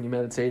with you when you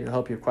meditate. It'll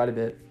help you quite a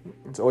bit.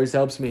 It always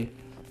helps me.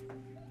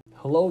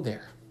 Hello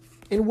there,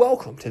 and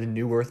welcome to the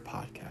New Earth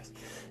Podcast.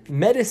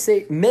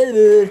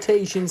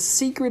 Meditation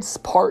Secrets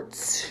Part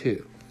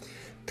 2.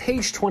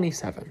 Page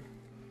 27.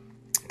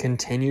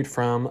 Continued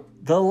from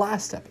the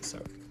last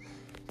episode.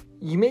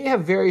 You may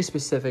have very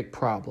specific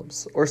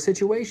problems or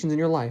situations in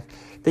your life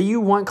that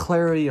you want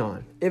clarity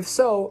on. If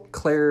so,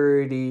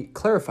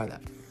 clarify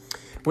that.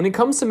 When it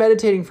comes to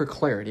meditating for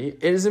clarity,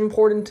 it is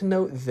important to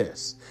note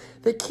this.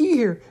 The key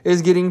here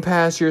is getting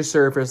past your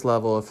surface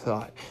level of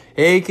thought,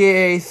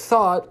 aka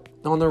thought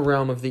on the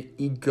realm of the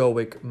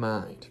egoic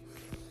mind.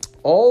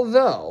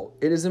 Although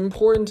it is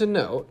important to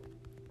note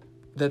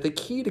that the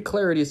key to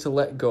clarity is to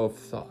let go of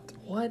thought.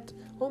 What?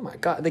 Oh my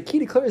God, the key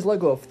to clarity is let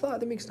go of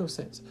thought. That makes no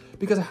sense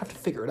because I have to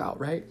figure it out,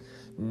 right?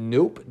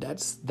 Nope,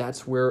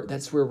 that's where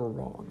we're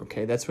wrong,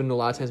 okay? That's when a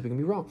lot of times we can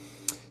be wrong.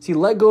 See,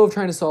 let go of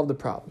trying to solve the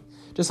problem.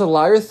 Just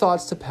allow your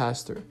thoughts to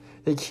pass through.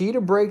 The key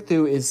to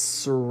breakthrough is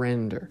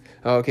surrender,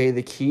 okay?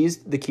 The key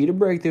to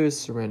breakthrough is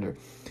surrender.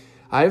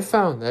 I've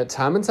found that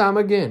time and time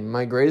again,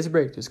 my greatest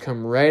breakthroughs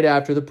come right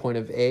after the point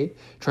of A,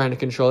 trying to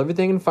control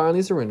everything and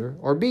finally surrender,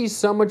 or B,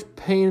 so much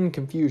pain and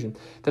confusion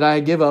that I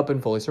give up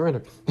and fully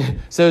surrender.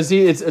 So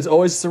see, it's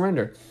always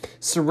surrender.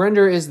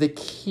 Surrender is the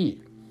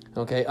key,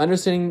 okay?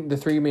 Understanding the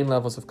 3 main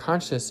levels of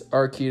consciousness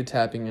are key to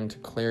tapping into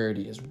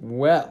clarity as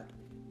well.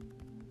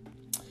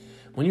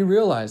 When you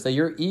realize that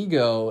your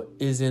ego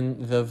is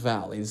in the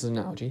valley, this is an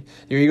analogy,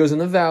 your ego is in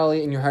the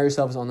valley and your higher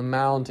self is on the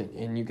mountain,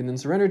 and you can then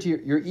surrender to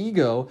your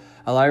ego,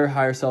 allow your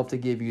higher self to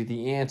give you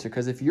the answer.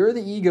 Because if you're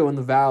the ego in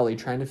the valley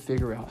trying to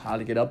figure out how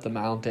to get up the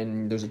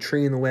mountain, there's a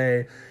tree in the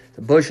way, there's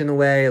a bush in the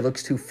way, it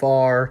looks too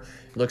far,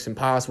 it looks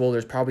impossible,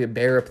 there's probably a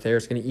bear up there,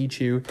 it's going to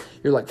eat you,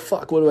 you're like,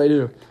 fuck, what do I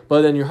do?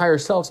 But then your higher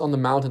self's on the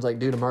mountain's like,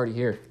 dude, I'm already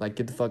here, like,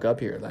 get the fuck up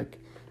here, like,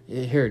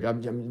 here,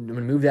 I'm going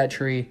to move that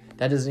tree,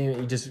 that doesn't even,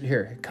 you just,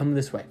 here, come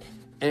this way.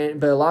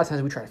 But a lot of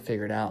times we try to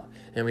figure it out,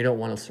 and we don't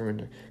want to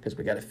surrender because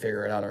we got to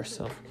figure it out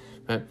ourselves,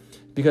 right?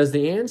 Because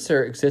the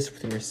answer exists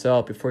within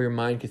yourself before your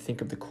mind could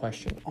think of the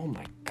question. Oh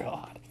my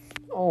God.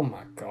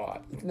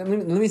 Let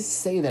me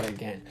say that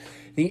again.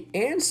 The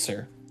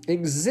answer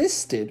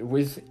existed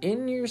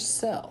within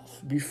yourself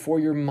before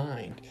your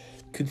mind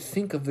could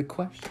think of the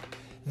question.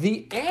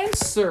 The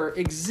answer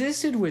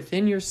existed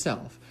within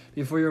yourself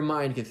before your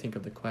mind could think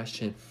of the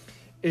question.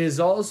 It is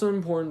also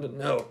important to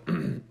note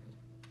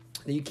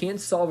that you can't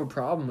solve a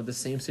problem with the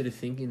same state of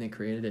thinking that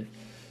created it.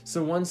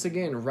 So once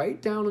again,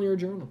 write down in your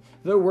journal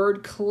the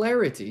word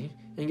clarity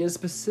and get as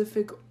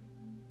specific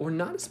or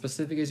not as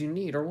specific as you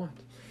need or want.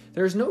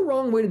 There's no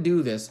wrong way to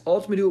do this.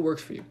 Ultimately, do what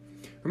works for you.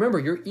 Remember,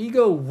 your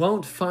ego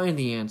won't find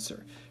the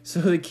answer. So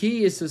the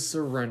key is to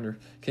surrender,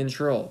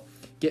 control,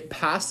 get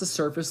past the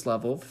surface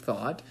level of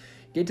thought,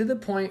 get to the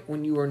point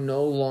when you are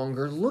no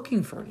longer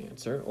looking for an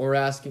answer or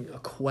asking a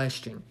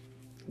question.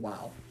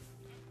 Wow.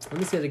 Let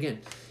me say it again.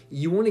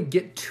 You want to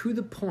get to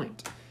the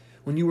point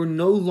when you are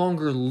no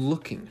longer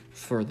looking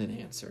for an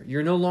answer.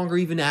 You're no longer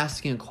even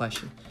asking a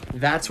question.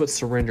 That's what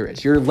surrender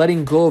is. You're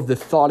letting go of the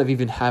thought of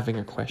even having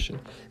a question.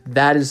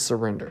 That is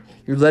surrender.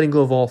 You're letting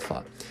go of all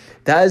thought.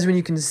 That is when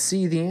you can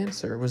see the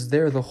answer was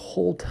there the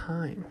whole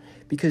time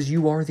because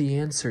you are the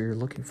answer you're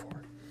looking for.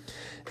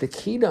 The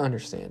key to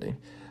understanding,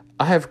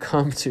 I have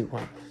come to,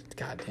 wow,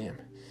 God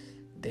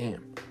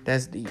damn,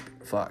 that's deep.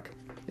 Fuck,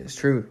 it's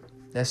true.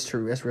 That's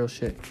true. That's real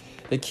shit.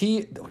 The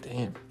key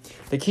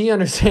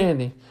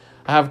understanding,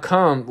 I have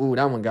come. Ooh,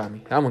 that one got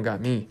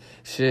me.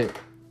 Shit.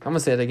 I'm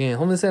gonna say it again.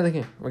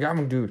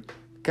 Dude.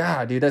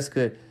 God, dude, that's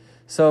good.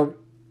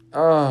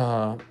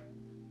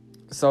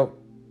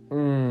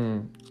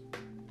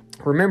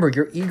 Remember,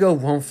 your ego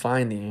won't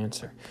find the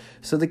answer.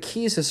 So the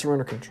key is to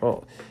surrender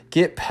control.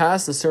 Get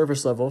past the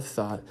surface level of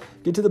thought.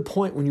 Get to the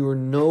point when you are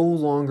no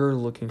longer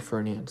looking for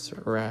an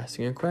answer or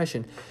asking a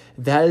question.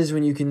 That is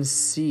when you can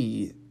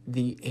see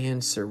the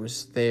answer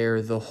was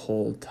there the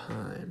whole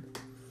time.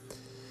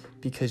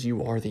 Because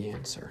you are the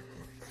answer.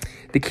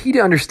 The key to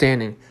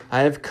understanding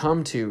I have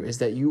come to is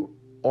that you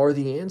are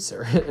the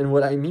answer. And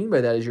what I mean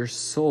by that is your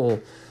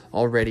soul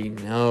already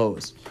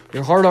knows.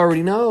 Your heart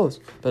already knows.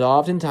 But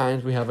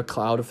oftentimes we have a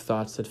cloud of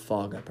thoughts that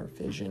fog up our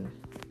vision.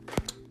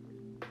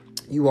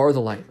 You are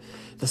the light,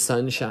 the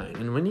sunshine.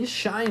 And when you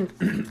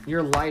shine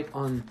your light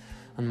on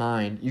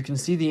mind, you can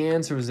see the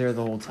answer was there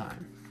the whole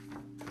time.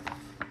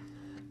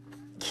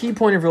 Key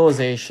point of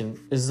realization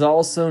is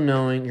also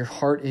knowing your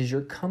heart is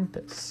your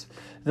compass.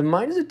 The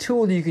mind is a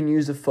tool that you can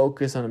use to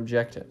focus on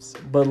objectives,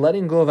 but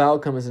letting go of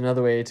outcome is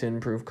another way to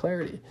improve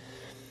clarity.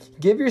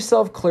 Give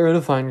yourself clear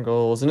defined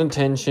goals and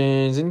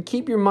intentions, and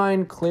keep your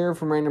mind clear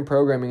from random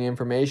programming and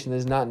information that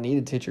is not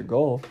needed to hit your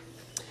goal.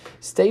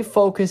 Stay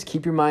focused,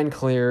 keep your mind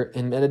clear,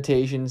 and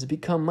meditations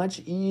become much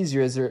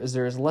easier as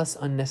there is less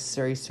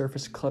unnecessary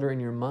surface clutter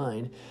in your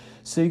mind,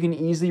 so you can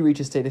easily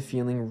reach a state of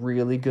feeling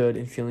really good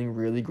and feeling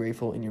really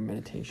grateful in your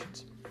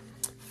meditations.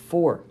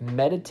 4.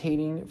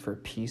 Meditating for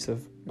peace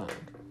of mind.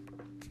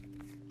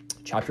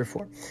 Chapter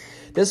 4.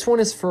 This one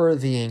is for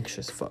the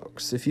anxious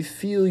folks. If you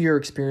feel you're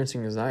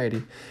experiencing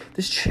anxiety,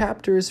 this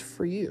chapter is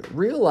for you.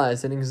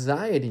 Realize that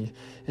anxiety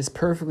is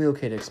perfectly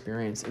okay to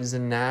experience. It is a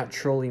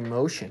natural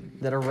emotion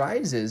that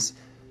arises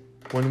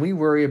when we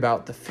worry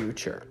about the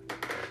future.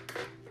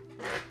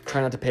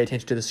 Try not to pay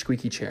attention to the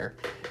squeaky chair.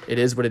 It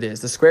is what it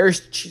is. The square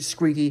is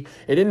squeaky.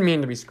 It didn't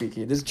mean to be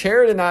squeaky. This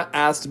chair did not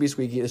ask to be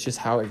squeaky. It's just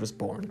how it was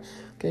born.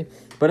 Okay?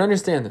 But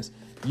understand this.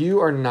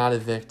 You are not a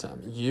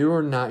victim. You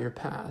are not your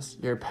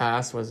past. Your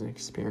past was an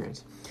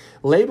experience.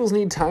 Labels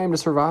need time to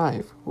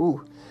survive.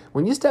 Ooh.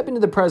 When you step into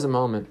the present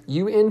moment,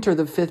 you enter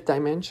the 5th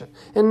dimension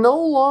and no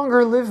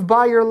longer live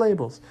by your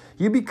labels.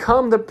 You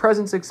become the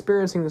presence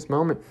experiencing this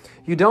moment.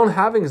 You don't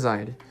have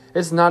anxiety.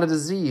 It's not a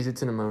disease,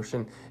 it's an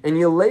emotion. And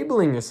you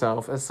labeling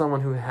yourself as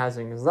someone who has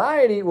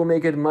anxiety will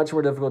make it much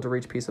more difficult to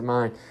reach peace of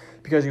mind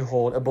because you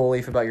hold a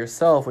belief about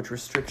yourself which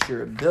restricts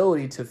your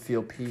ability to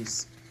feel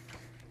peace.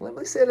 Let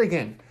me say it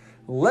again.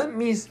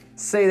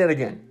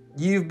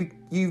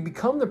 You've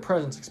become the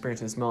presence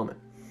experience in this moment.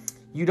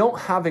 You don't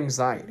have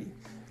anxiety.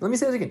 Let me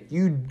say it again.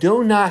 You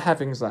do not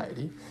have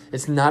anxiety.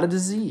 It's not a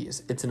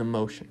disease. It's an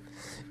emotion.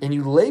 And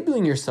you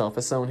labeling yourself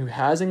as someone who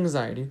has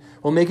anxiety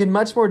will make it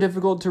much more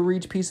difficult to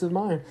reach peace of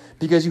mind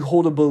because you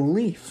hold a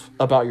belief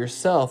about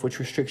yourself which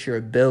restricts your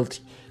ability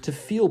to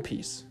feel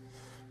peace.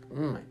 Oh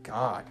my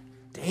God.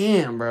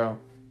 Damn, bro.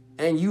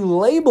 And you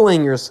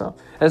labeling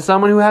yourself as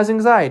someone who has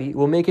anxiety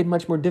will make it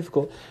much more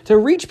difficult to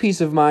reach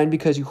peace of mind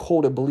because you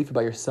hold a belief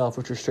about yourself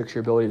which restricts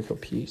your ability to feel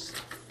peace.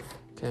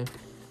 Okay?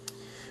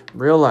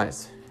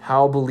 Realize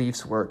how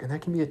beliefs work. And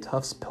that can be a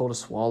tough pill to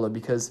swallow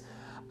because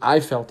I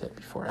felt it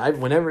before.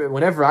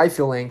 Whenever I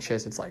feel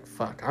anxious, it's like,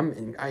 fuck,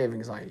 I have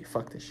anxiety.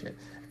 Fuck this shit.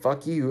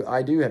 Fuck you.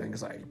 I do have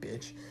anxiety,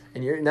 bitch.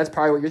 And that's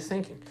probably what you're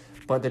thinking.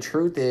 But the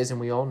truth is, and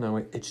we all know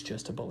it, it's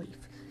just a belief.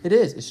 It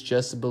is. It's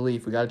just a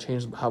belief. We got to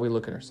change how we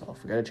look at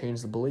ourselves. We got to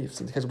change the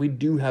beliefs because we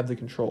do have the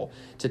control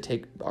to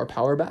take our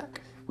power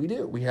back. We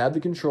do. We have the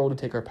control to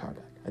take our power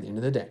back at the end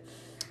of the day.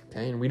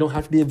 Okay? And we don't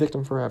have to be a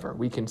victim forever.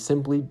 We can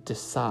simply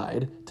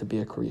decide to be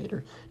a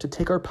creator, to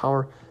take our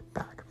power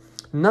back.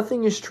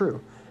 Nothing is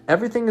true.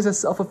 Everything is a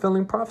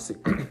self-fulfilling prophecy.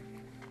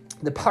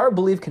 The power of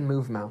belief can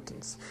move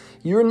mountains.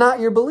 You're not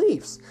your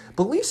beliefs.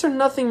 Beliefs are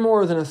nothing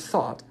more than a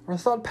thought or a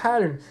thought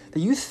pattern that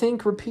you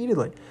think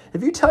repeatedly.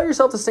 If you tell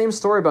yourself the same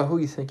story about who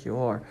you think you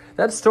are,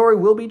 that story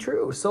will be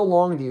true so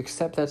long as you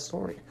accept that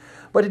story.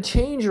 But to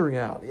change your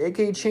reality,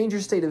 aka change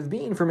your state of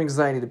being from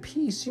anxiety to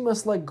peace, you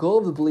must let go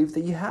of the belief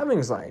that you have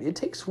anxiety. It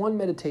takes one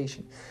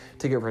meditation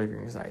to get rid of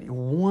your anxiety.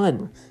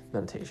 One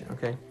meditation,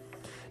 okay?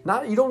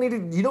 You don't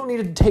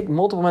need to take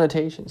multiple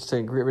meditations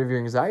to get rid of your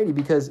anxiety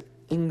because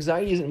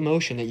anxiety is an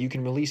emotion that you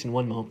can release in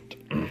one moment.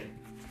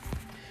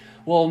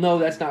 Well, no,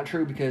 that's not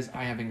true because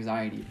I have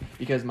anxiety.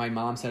 Because my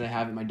mom said I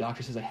have it, my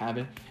doctor says I have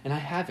it, and I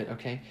have it,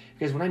 okay?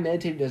 Because when I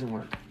meditate, it doesn't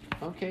work.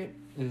 Okay,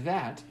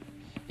 that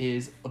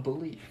is a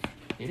belief.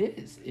 It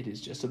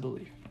is just a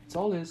belief. That's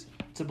all it is.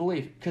 It's a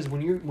belief. Because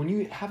when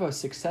you have a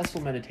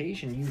successful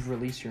meditation, you've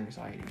released your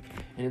anxiety,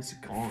 and it's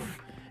gone.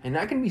 And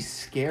that can be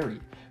scary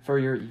for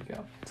your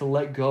ego, to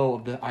let go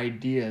of the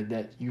idea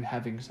that you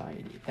have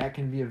anxiety. That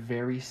can be a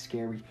very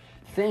scary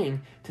thing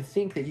to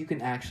think that you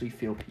can actually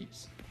feel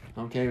peace,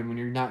 okay, when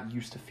you're not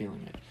used to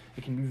feeling it.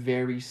 It can be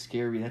very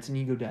scary. That's an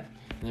ego death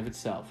in of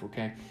itself,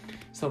 okay?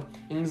 So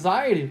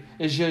anxiety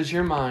is just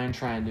your mind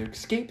trying to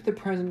escape the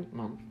present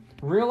moment.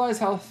 Realize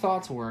how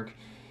thoughts work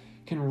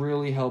can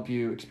really help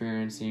you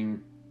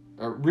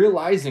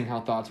realizing how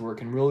thoughts work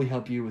can really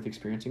help you with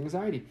experiencing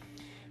anxiety.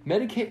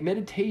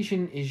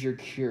 Meditation is your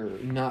cure,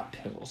 not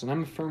pills. And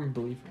I'm a firm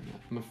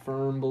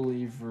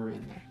believer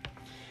in that.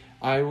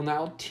 I will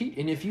now teach,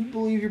 and if you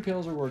believe your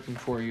pills are working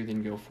for you,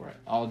 then go for it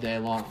all day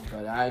long.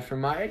 But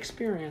from my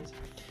experience,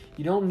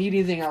 you don't need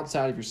anything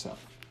outside of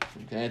yourself.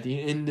 Okay, at the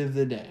end of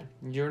the day,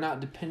 you're not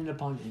dependent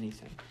upon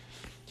anything.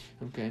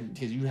 Okay,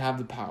 because you have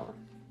the power.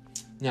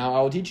 Now,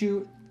 I will teach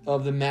you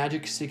of the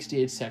magic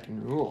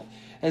 68-second rule.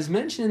 As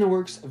mentioned in the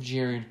works of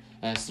Jaron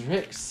S.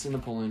 Hicks and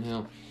Napoleon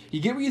Hill,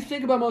 you get what you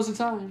think about most of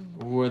the time,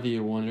 whether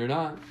you want it or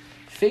not.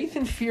 Faith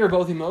and fear are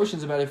both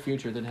emotions about a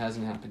future that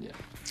hasn't happened yet.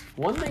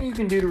 One thing you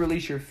can do to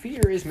release your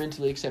fear is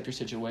mentally accept your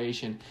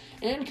situation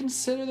and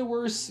consider the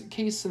worst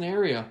case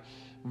scenario,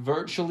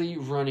 virtually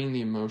running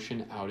the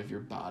emotion out of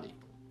your body.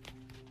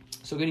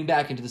 So getting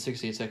back into the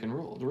 68-second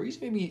rule, the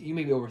reason you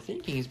may be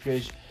overthinking is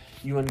because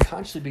you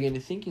unconsciously begin to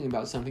thinking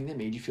about something that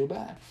made you feel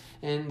bad.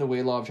 And the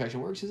way law of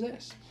attraction works is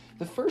this.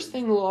 The first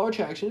thing the law of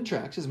attraction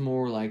attracts is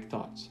more like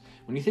thoughts.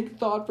 When you think a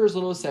thought for as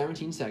little as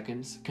 17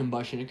 seconds,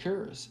 combustion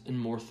occurs and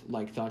more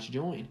like thoughts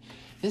join.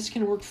 This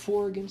can work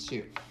for or against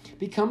you.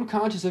 Become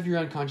conscious of your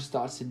unconscious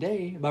thoughts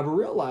today by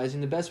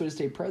realizing the best way to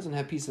stay present and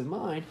have peace of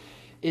mind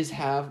is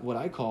have what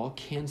I call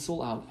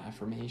cancel out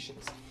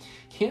affirmations.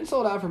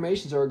 Cancel out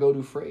affirmations are a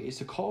go-to phrase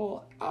to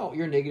call out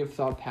your negative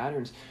thought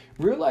patterns.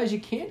 Realize you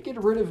can't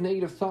get rid of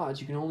negative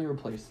thoughts, you can only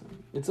replace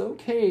them. It's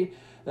okay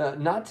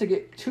not to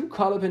get too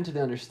caught up into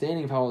the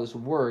understanding of how all this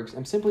works.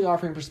 I'm simply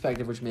offering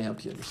perspective which may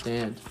help you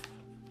understand.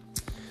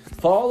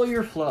 Follow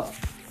your flow,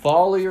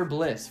 follow your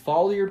bliss,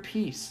 follow your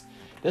peace.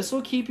 This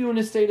will keep you in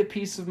a state of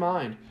peace of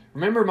mind.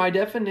 Remember, my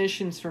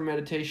definitions for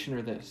meditation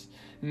are this.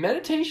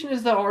 Meditation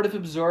is the art of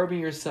absorbing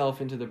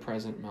yourself into the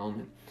present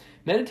moment.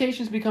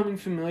 Meditation is becoming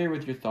familiar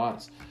with your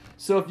thoughts.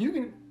 So if you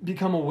can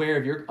become aware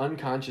of your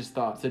unconscious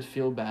thoughts that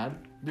feel bad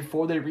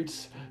before they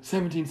reach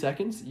 17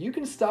 seconds, you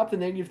can stop the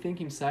negative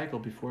thinking cycle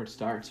before it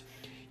starts.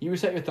 You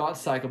reset your thought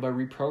cycle by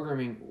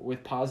reprogramming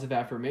with positive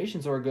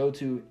affirmations or go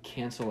to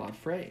cancel out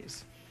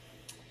phrase.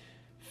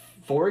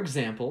 For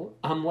example,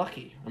 I'm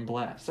lucky, I'm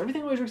blessed.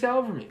 Everything always works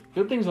out for me.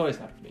 Good things always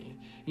happen to me.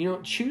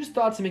 Choose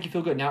thoughts that make you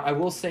feel good. Now, I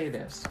will say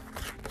this.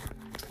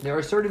 There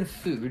are certain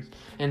foods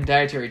and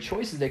dietary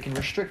choices that can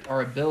restrict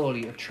our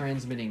ability of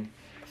transmitting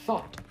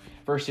thought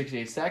for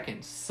 68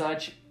 seconds,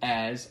 such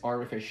as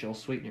artificial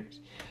sweeteners.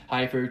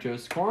 High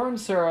fructose corn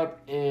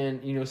syrup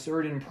and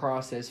certain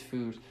processed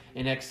foods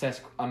in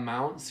excess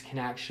amounts can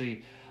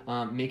actually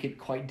make it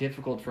quite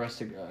difficult for us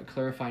to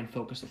clarify and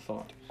focus a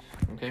thought.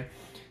 Okay?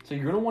 So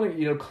you're going to want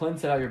to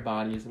cleanse it out of your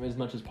body as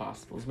much as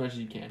possible, as much as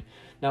you can.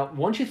 Now,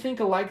 once you think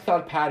a like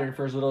thought pattern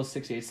for as little as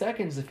 68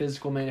 seconds, the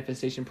physical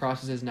manifestation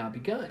process has now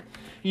begun.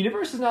 The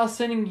universe is now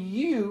sending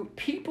you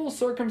people,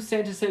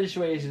 circumstances,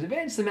 situations,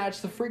 events that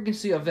match the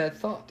frequency of that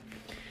thought.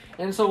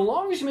 And so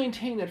long as you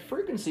maintain that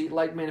frequency,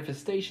 like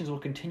manifestations will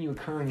continue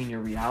occurring in your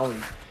reality.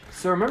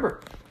 So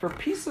remember, for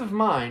peace of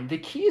mind, the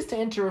key is to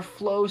enter a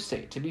flow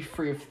state, to be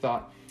free of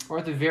thought, or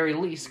at the very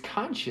least,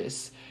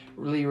 consciously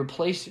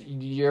replace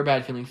your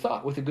bad feeling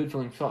thought with a good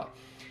feeling thought.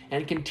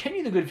 And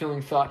continue the good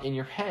feeling thought in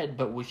your head,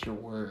 but with your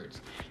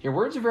words. Your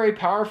words are very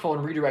powerful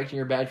in redirecting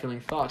your bad feeling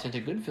thoughts into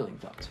good feeling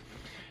thoughts.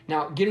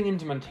 Now, getting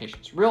into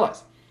meditations,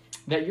 realize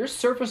that your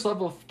surface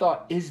level of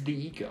thought is the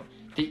ego.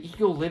 The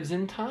ego lives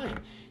in time.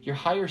 Your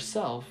higher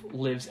self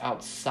lives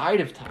outside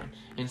of time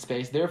and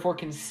space, therefore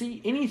can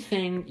see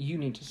anything you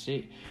need to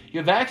see. You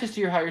have access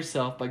to your higher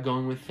self by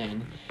going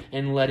within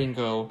and letting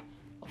go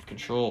of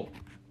control.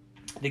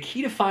 The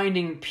key to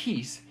finding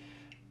peace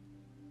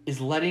is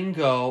letting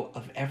go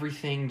of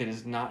everything that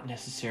is not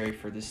necessary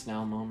for this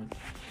now moment.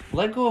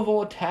 Let go of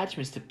all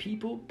attachments to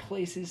people,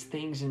 places,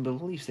 things, and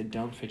beliefs that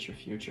don't fit your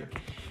future.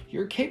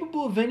 You're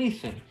capable of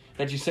anything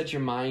that you set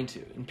your mind to,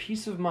 and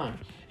peace of mind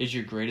is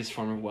your greatest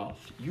form of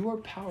wealth. You are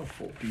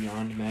powerful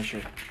beyond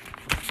measure.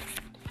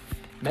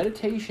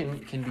 Meditation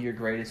can be your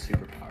greatest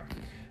superpower.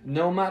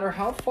 No matter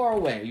how far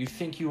away you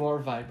think you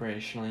are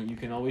vibrationally, you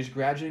can always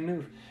gradually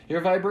move your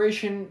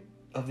vibration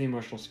of the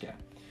emotional scale.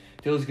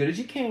 Feel as good as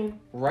you can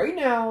right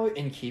now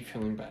and keep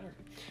feeling better.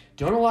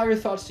 Don't allow your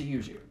thoughts to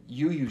use you.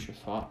 You use your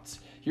thoughts.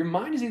 Your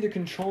mind is either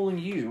controlling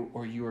you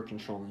or you are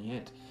controlling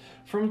it.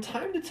 From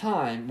time to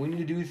time, we need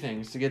to do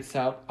things to get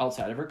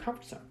outside of our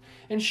comfort zone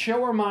and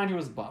show our mind who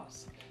is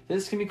boss.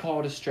 This can be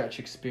called a stretch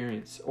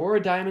experience or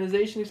a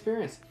diamondization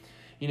experience.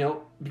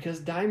 Because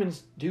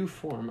diamonds do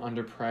form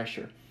under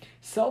pressure.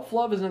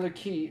 Self-love is another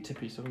key to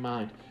peace of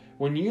mind.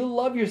 When you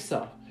love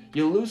yourself,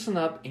 you loosen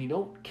up and you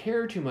don't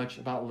care too much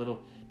about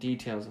little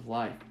details of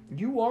life.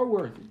 You are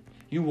worthy.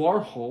 You are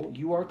whole.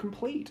 You are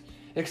complete.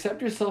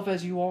 Accept yourself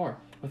as you are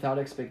without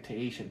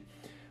expectation.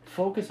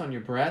 Focus on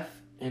your breath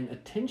and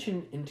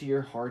attention into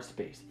your heart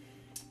space.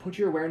 Put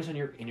your awareness on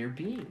your inner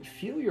being.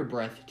 Feel your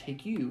breath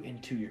take you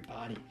into your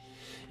body.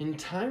 In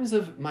times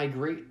of my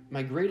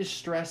greatest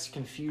stress,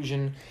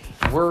 confusion,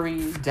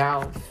 worry,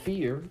 doubt,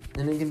 fear,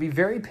 and it can be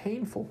very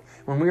painful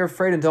when we are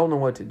afraid and don't know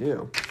what to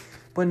do.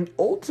 But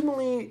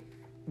ultimately,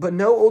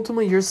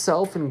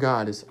 yourself and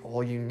God is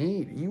all you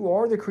need. You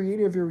are the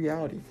creator of your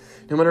reality.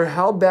 No matter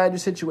how bad your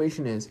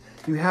situation is,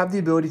 you have the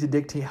ability to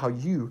dictate how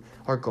you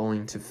are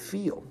going to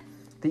feel.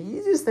 The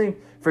easiest thing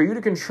for you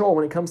to control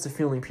when it comes to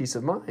feeling peace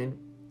of mind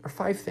are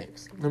 5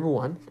 things. Number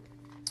 1,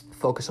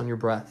 focus on your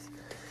breath.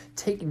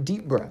 Take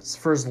deep breaths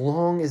for as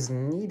long as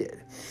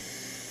needed.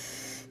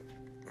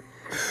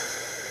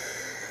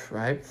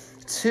 right?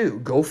 2,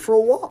 go for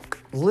a walk.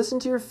 Listen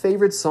to your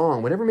favorite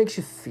song, whatever makes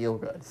you feel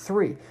good.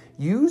 3,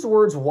 use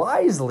words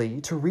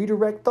wisely to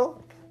redirect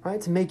thought,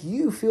 right? To make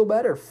you feel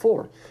better.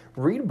 4,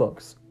 read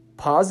books,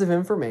 positive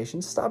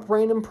information. Stop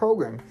random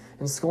programming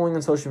and scrolling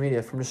on social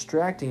media from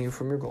distracting you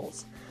from your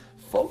goals.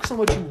 Focus on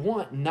what you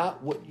want,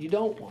 not what you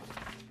don't want.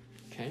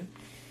 Okay?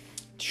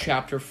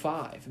 Chapter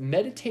 5,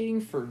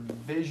 meditating for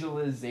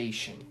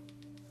visualization.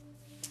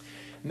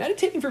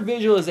 Meditating for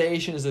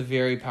visualization is a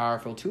very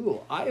powerful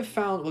tool. I have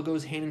found what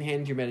goes hand in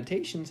hand with your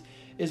meditations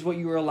is what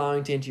you are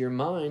allowing to enter your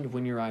mind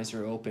when your eyes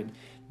are open.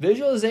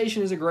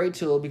 Visualization is a great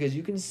tool because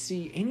you can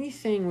see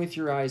anything with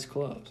your eyes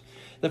closed.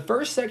 The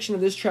first section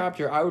of this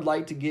chapter I would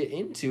like to get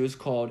into is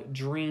called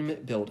dream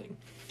building.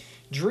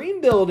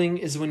 Dream building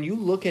is when you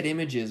look at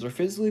images or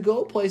physically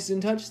go places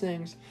and touch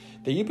things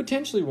that you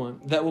potentially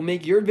want that will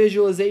make your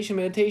visualization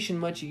meditation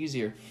much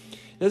easier.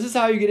 This is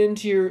how you get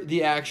into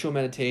the actual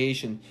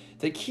meditation.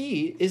 The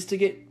key is to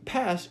get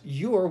past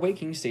your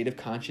waking state of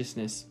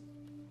consciousness.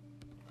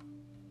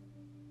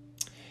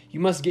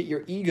 You must get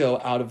your ego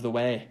out of the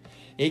way,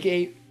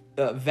 aka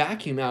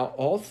vacuum out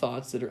all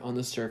thoughts that are on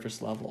the surface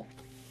level.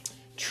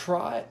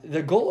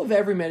 The goal of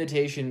every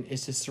meditation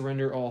is to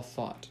surrender all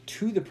thought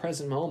to the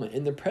present moment.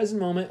 In the present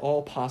moment,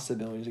 all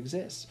possibilities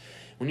exist.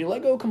 When you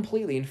let go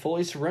completely and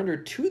fully surrender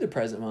to the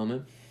present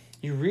moment,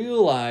 you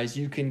realize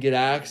you can get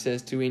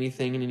access to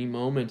anything in any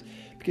moment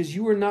because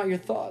you are not your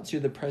thoughts,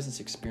 you're the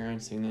presence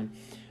experiencing them.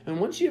 And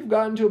once you've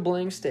gotten to a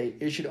blank state,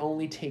 it should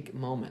only take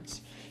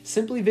moments.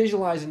 Simply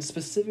visualize in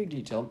specific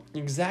detail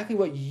exactly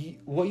what you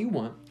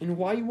want and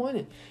why you want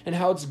it and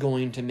how it's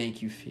going to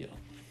make you feel.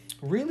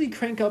 Really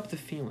crank up the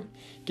feeling.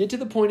 Get to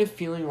the point of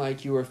feeling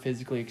like you are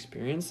physically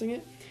experiencing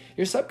it.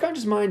 Your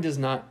subconscious mind does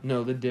not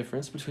know the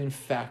difference between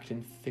fact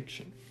and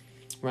fiction,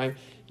 right?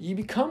 You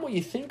become what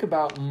you think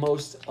about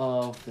most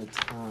of the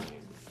time,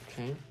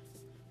 okay?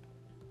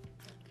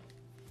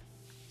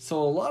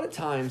 So a lot of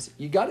times,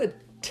 you got to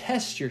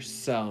test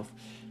yourself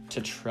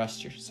to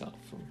trust yourself,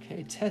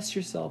 okay? Test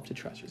yourself to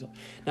trust yourself.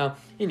 Now,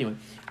 anyway,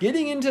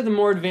 getting into the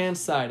more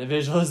advanced side of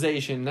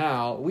visualization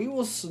now, we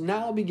will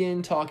now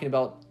begin talking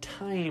about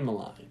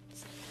timelines.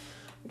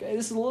 Okay,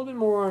 this is a little bit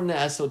more on the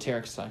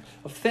esoteric side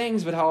of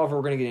things, but however,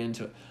 we're going to get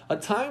into it. A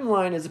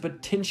timeline is a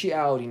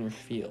potentiality in your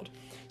field.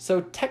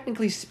 So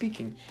technically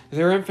speaking,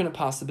 there are infinite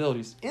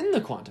possibilities in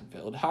the quantum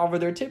field. However,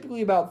 there are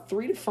typically about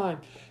 3 to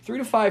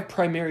 5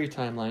 primary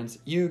timelines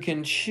you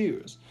can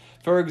choose.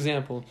 For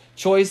example,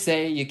 choice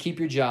A, you keep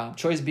your job.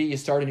 Choice B, you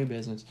start a new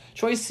business.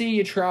 Choice C,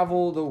 you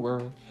travel the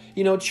world.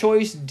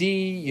 Choice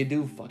D, you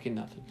do fucking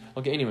nothing.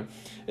 Okay, anyway,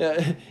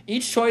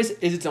 each choice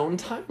is its own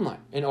timeline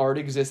and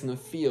already exists in the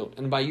field.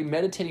 And by you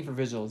meditating for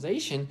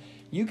visualization,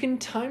 you can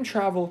time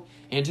travel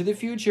into the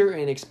future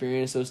and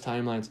experience those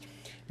timelines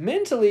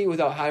mentally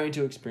without having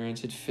to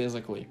experience it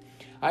physically.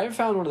 I have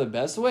found one of the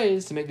best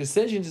ways to make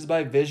decisions is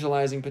by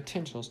visualizing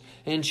potentials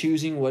and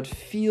choosing what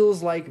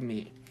feels like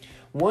me.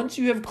 Once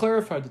you have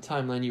clarified the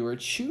timeline you are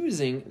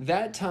choosing,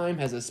 that time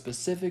has a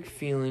specific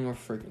feeling or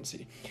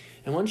frequency.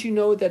 And once you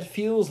know what that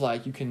feels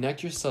like, you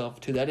connect yourself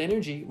to that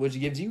energy, which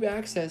gives you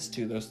access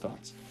to those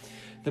thoughts.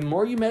 The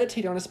more you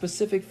meditate on a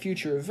specific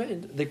future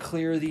event, the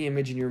clearer the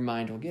image in your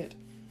mind will get.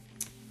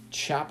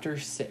 Chapter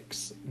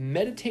 6,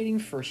 Meditating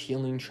for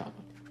Healing Trauma.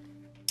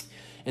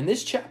 In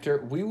this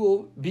chapter, we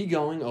will be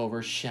going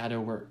over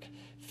shadow work,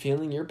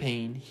 feeling your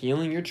pain,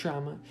 healing your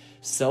trauma,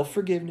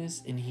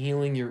 self-forgiveness, and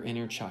healing your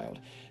inner child.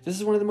 This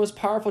is one of the most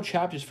powerful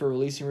chapters for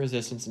releasing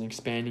resistance and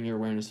expanding your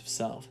awareness of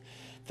self.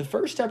 The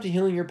first step to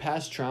healing your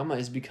past trauma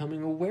is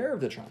becoming aware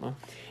of the trauma,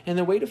 and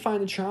the way to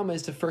find the trauma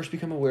is to first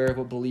become aware of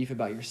what belief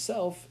about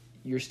yourself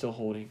you're still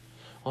holding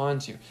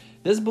onto.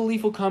 This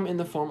belief will come in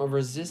the form of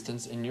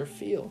resistance in your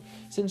field.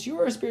 Since you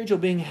are a spiritual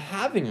being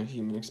having a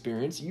human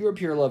experience, you are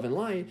pure love and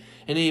light,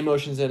 and any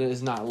emotions that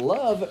are not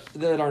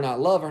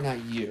love are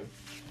not you.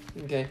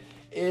 Okay?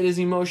 It is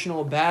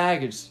emotional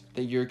baggage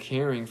that you're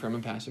carrying from a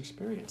past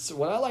experience. So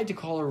what I like to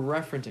call a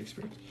reference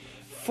experience.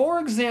 For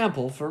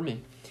example, for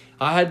me,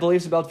 I had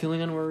beliefs about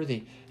feeling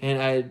unworthy,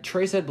 and I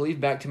traced that belief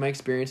back to my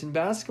experience in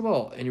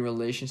basketball and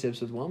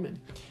relationships with women.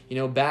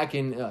 Back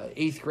in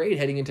 8th grade,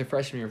 heading into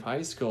freshman year of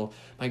high school,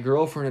 my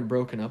girlfriend had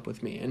broken up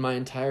with me, and my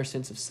entire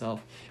sense of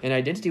self and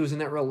identity was in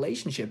that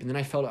relationship, and then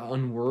I felt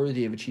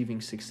unworthy of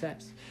achieving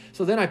success.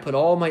 So then I put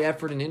all my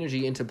effort and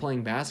energy into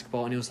playing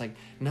basketball, and it was like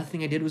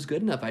nothing I did was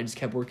good enough. I just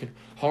kept working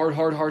hard,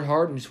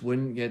 and just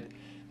wouldn't get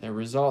the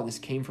result. This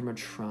came from a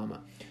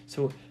trauma.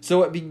 So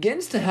what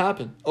begins to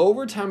happen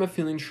over time of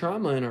feeling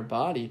trauma in our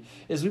body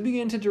is we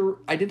begin to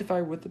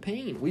identify with the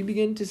pain. We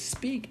begin to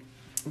speak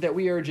that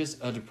we are just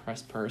a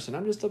depressed person.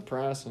 I'm just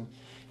depressed, and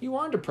you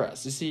are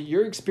depressed. You see,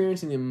 you're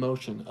experiencing the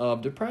emotion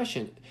of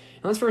depression.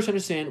 And let's first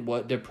understand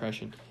what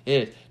depression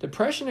is.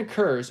 Depression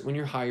occurs when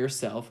your higher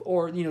self,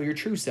 or your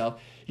true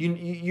self,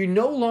 you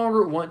no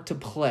longer want to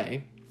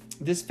play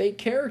this fake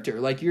character.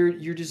 Like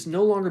you're just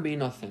no longer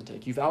being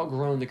authentic. You've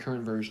outgrown the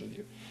current version of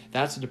you.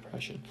 That's a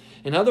depression.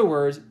 In other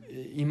words,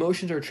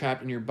 emotions are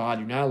trapped in your body.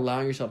 You're not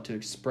allowing yourself to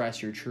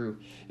express your true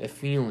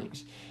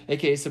feelings,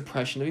 aka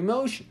suppression of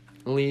emotion.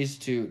 leads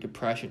to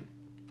depression.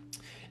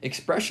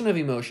 Expression of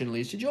emotion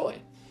leads to joy.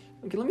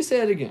 Okay, let me say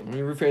that again. Let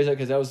me rephrase that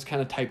because that was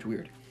kind of typed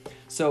weird.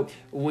 So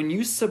when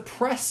you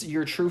suppress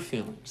your true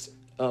feelings,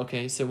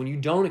 okay, so when you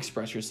don't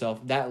express yourself,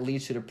 that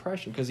leads to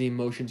depression because the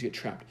emotions get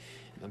trapped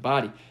in the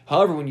body.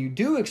 However, when you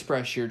do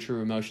express your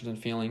true emotions and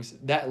feelings,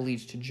 that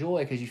leads to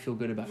joy because you feel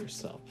good about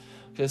yourself.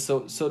 Okay,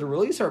 so to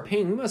release our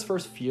pain, we must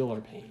first feel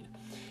our pain.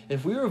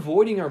 If we are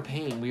avoiding our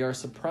pain, we are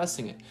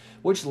suppressing it,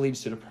 which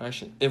leads to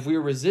depression. If we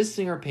are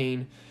resisting our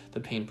pain, the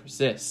pain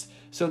persists.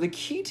 So the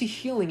key to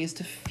healing is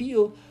to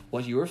feel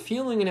what you are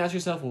feeling and ask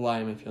yourself, why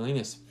am I feeling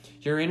this?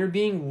 Your inner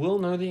being will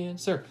know the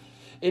answer.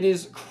 It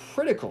is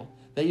critical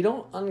that you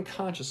don't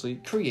unconsciously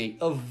create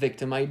a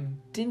victim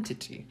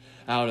identity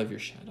out of your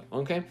shadow,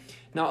 okay?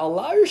 Now,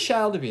 allow your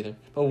shadow to be there,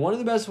 but one of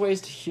the best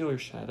ways to heal your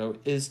shadow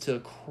is to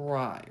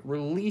cry.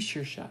 Release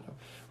your shadow.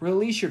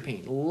 Release your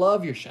pain.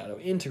 Love your shadow.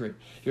 Integrate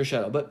your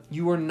shadow. But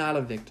you are not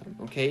a victim,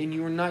 okay? And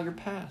you are not your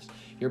past.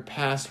 Your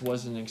past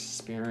was an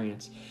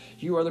experience.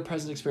 You are the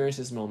present experience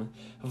this moment.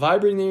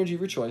 Vibrating the energy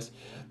of your choice,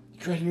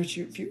 creating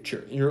your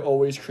future. You're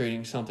always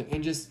creating something.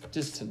 And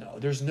just to know,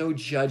 there's no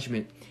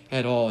judgment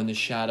at all in the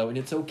shadow. And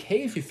it's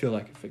okay if you feel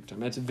like a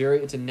victim. It's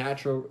a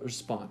natural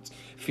response.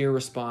 Fear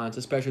response,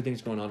 especially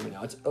things going on right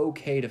now. It's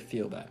okay to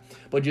feel that.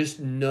 But just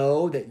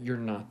know that you're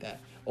not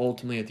that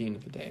ultimately at the end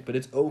of the day. But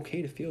it's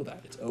okay to feel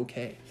that. It's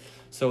okay.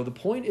 So the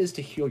point is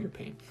to heal your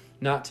pain,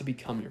 not to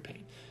become your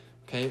pain.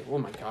 Okay? Oh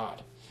my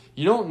God.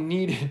 You don't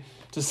need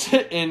to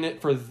sit in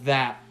it for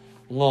that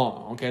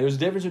long. Okay? There's a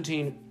difference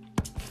between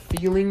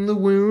feeling the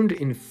wound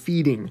and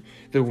feeding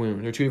the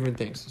wound. They're two different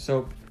things.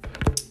 So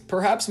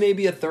perhaps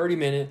maybe a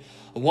 30-minute,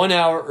 a 1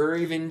 hour, or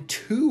even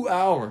 2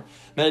 hour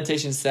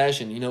meditation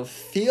session.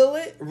 Feel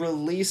it,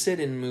 release it,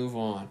 and move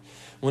on.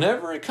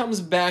 Whenever it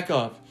comes back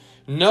up,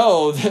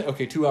 know that,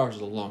 okay, 2 hours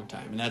is a long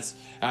time. And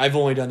I've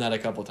only done that a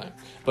couple times.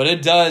 But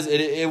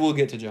it will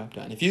get the job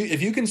done. If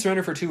you can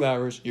surrender for 2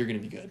 hours, you're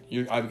going to be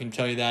good. I can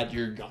tell you that,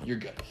 you're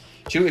good.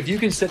 If you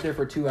can sit there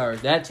for 2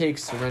 hours, that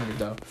takes surrender,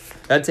 though.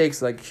 That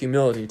takes,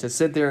 humility to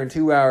sit there in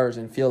 2 hours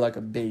and feel like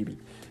a baby.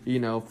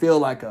 Feel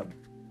like a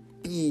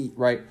bee,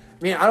 right?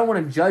 I mean, I don't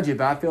want to judge it,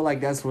 but I feel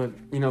like that's what,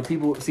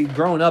 people see.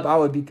 Growing up, I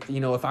would be,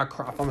 if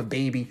I'm a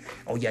baby,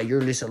 oh yeah,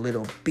 you're just a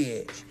little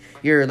bitch.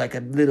 You're like a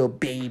little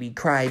baby,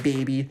 cry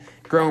baby.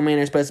 Grown men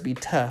are supposed to be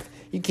tough.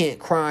 You can't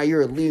cry,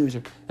 you're a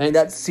loser. And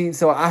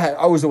so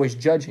I was always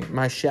judging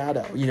my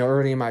shadow,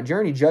 early in my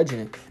journey, judging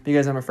it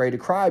because I'm afraid to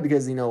cry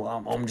because,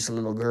 I'm just a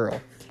little girl,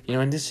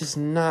 and it's just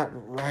not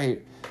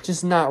right.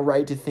 Just not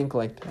right to think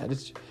like that.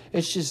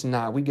 It's just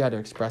not. We got to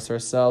express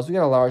ourselves. We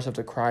got to allow ourselves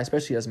to cry,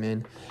 especially as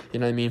men. You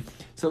know what I mean?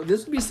 So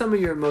this will be some of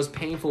your most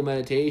painful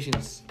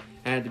meditations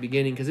at the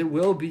beginning because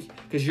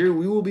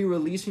we will be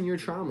releasing your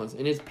traumas,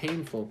 and it's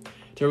painful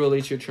to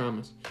release your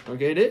traumas.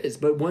 Okay, it is.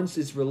 But once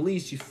it's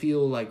released, you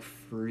feel like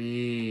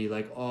free.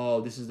 Like,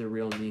 oh, this is the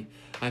real me.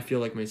 I feel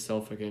like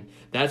myself again.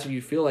 That's what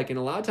you feel like. And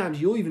a lot of times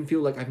you'll even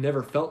feel like I've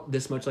never felt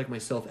this much like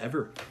myself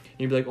ever. And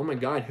you'll be like, oh my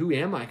God, who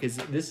am I?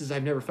 Because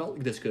I've never felt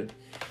this good.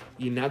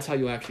 And that's how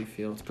you actually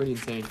feel. It's pretty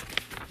insane,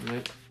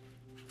 right?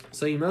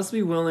 So you must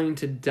be willing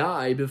to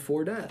die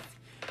before death.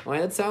 All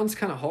right, that sounds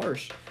kind of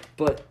harsh,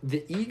 but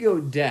the ego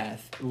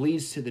death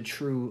leads to the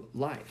true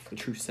life, the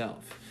true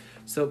self.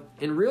 So,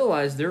 and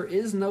realize there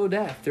is no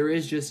death. There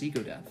is just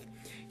ego death.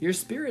 Your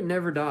spirit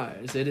never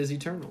dies. It is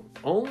eternal.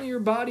 Only your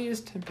body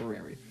is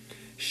temporary.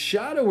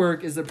 Shadow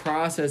work is the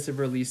process of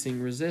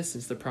releasing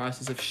resistance, the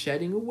process of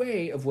shedding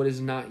away of what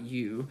is not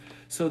you,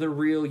 so the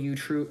real you,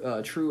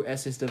 true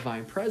essence,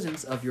 divine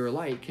presence of your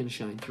light can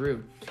shine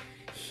through.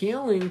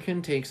 Healing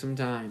can take some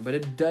time, but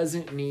it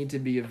doesn't need to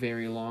be a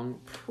very long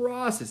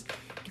process.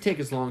 It can take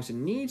as long as it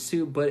needs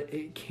to, but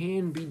it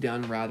can be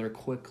done rather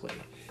quickly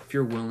if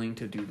you're willing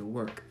to do the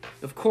work.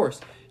 Of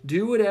course,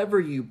 do whatever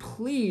you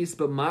please,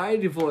 but my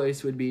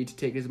advice would be to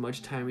take as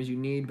much time as you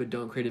need, but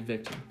don't create a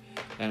victim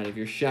out of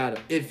your shadow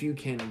if you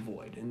can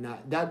avoid. And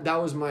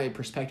that was my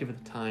perspective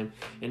at the time.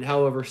 And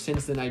however,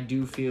 since then I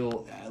do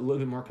feel a little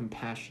bit more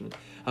compassionate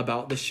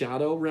about the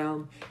shadow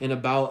realm and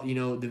about,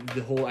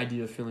 the whole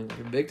idea of feeling like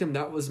a victim.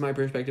 That was my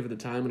perspective at the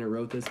time when I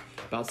wrote this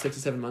about 6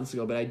 to 7 months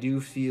ago. But I do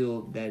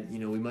feel that, we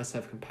must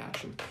have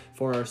compassion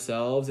for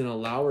ourselves and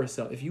allow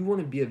ourselves. If you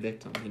want to be a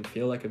victim and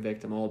feel like a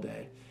victim all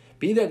day,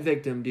 be that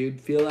victim, dude.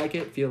 Feel like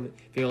it. Feel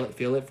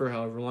it for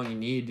however long you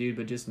need, dude.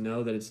 But just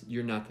know that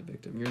you're not the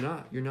victim. You're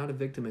not. You're not a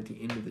victim at the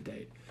end of the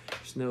day.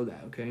 Just know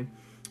that, okay?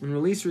 And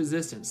release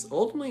resistance.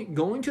 Ultimately,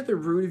 going to the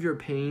root of your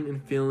pain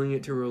and feeling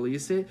it to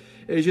release it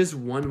is just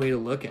one way to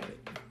look at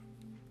it.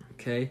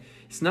 Okay?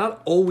 It's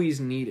not always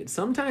needed.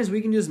 Sometimes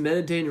we can just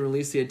meditate and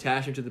release the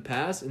attachment to the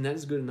past, and that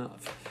is good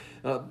enough.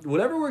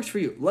 Whatever works for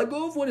you. Let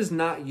go of what is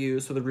not you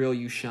so the real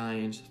you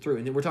shines through.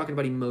 And then we're talking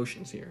about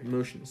emotions here.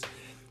 Emotions.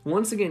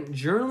 Once again,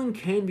 journaling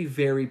can be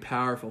very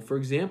powerful. For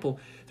example,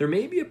 there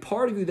may be a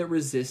part of you that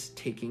resists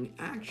taking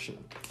action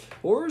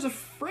or is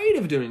afraid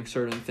of doing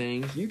certain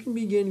things. You can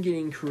begin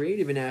getting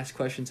creative and ask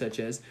questions such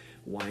as,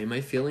 why am I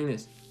feeling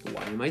this?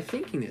 Why am I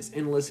thinking this?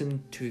 And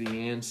listen to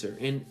the answer.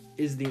 And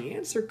is the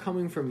answer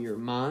coming from your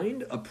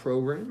mind, a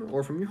program,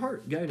 or from your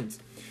heart, guidance?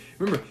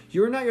 Remember,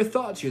 you're not your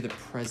thoughts, you're the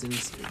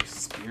presence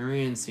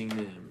experiencing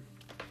them.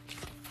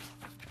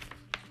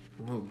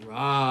 All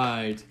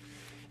right.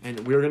 And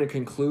we're going to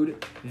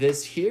conclude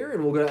this here,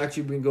 and we're going to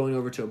actually be going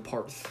over to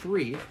part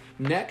 3.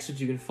 Next, which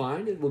you can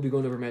find, we'll be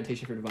going over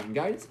meditation for divine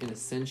guidance and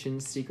ascension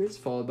secrets,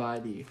 followed by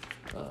the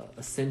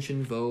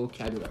ascension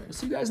vocabulary. I'll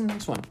see you guys in the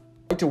next one. If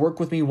you'd like to work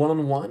with me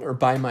one-on-one or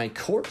buy my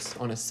course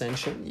on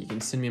ascension, you can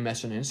send me a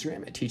message on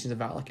Instagram at Teachings of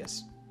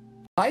Alicus.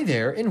 Hi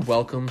there, and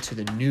welcome to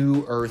the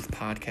New Earth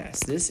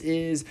Podcast. This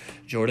is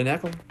Jordan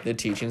Eckel, the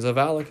Teachings of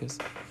Alicus,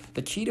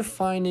 the key to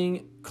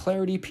finding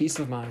clarity, peace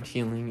of mind,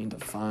 healing, and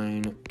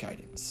divine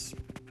guidance.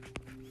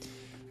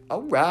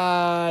 All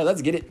right,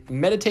 let's get it.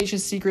 Meditation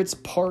Secrets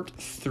Part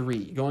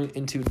 3, going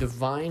into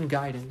divine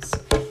guidance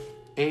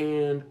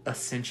and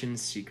ascension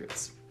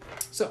secrets.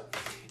 So,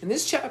 in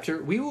this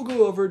chapter, we will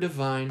go over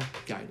divine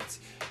guidance.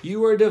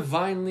 You are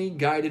divinely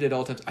guided at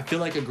all times. I feel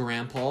like a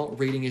grandpa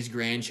reading his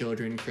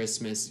grandchildren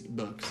Christmas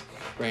books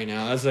right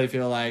now. That's what I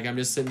feel like. I'm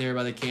just sitting there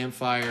by the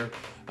campfire,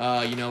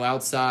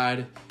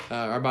 outside,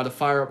 or by the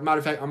fire. Matter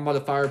of fact, I'm by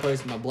the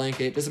fireplace with my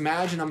blanket. Just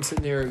imagine I'm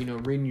sitting there,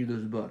 reading you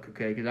this book,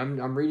 okay? Because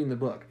I'm reading the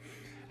book.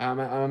 I'm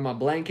on my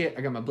blanket.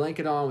 I got my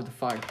blanket on with the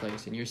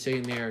fireplace, and you're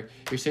sitting there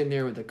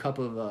with a cup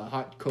of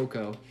hot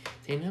cocoa,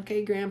 saying,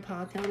 "Okay,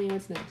 Grandpa, tell me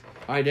what's next."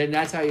 All right,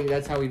 that's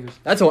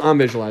how I'm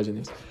visualizing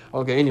this.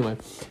 Okay, anyway,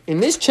 in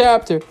this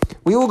chapter,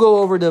 we will go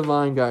over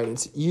divine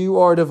guidance. You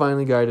are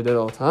divinely guided at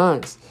all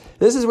times.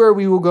 This is where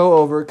we will go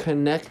over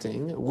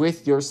connecting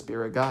with your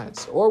spirit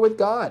guides or with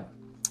God.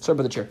 Sorry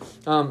about the chair.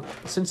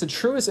 Since the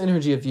truest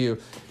energy of you,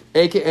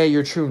 aka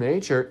your true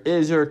nature,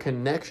 is your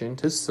connection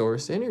to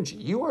source energy.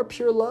 You are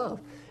pure love.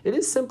 It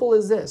is simple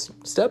as this.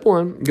 Step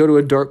 1, go to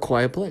a dark,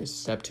 quiet place.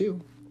 Step 2,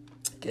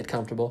 get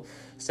comfortable.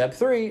 Step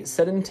 3,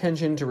 set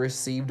intention to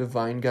receive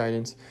divine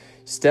guidance.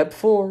 Step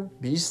 4,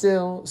 be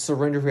still,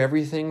 surrender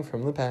everything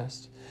from the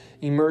past.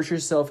 Immerse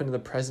yourself into the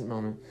present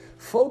moment.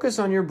 Focus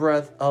on your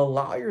breath.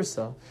 Allow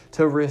yourself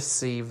to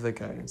receive the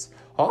guidance.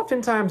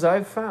 Oftentimes,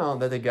 I've found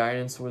that the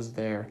guidance was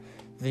there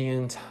the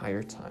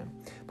entire time.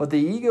 But the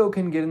ego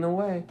can get in the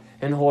way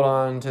and hold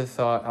on to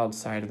thought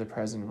outside of the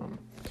present moment.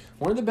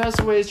 One of the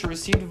best ways to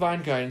receive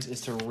divine guidance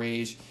is to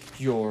raise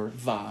your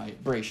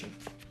vibration.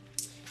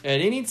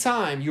 At any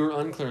time you are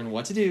unclear on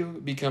what to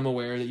do, become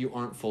aware that you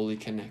aren't fully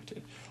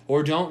connected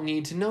or don't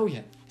need to know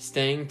yet.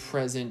 Staying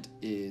present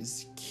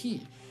is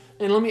key.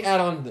 And let me add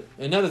on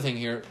another thing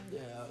here.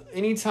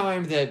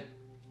 Anytime that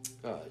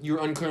you're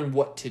unclear on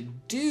what to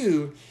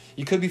do,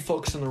 you could be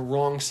focused on the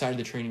wrong side of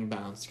the training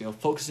balance scale,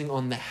 focusing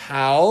on the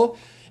how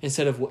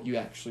instead of what you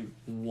actually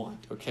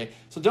want, okay?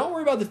 So don't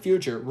worry about the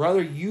future.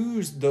 Rather,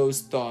 use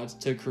those thoughts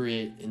to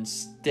create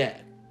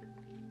instead,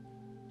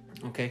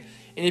 okay?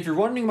 And if you're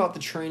wondering about the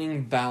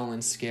training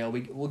balance scale,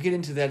 we'll get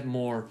into that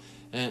more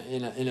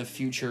in a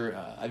future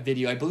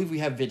video. I believe we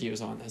have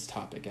videos on this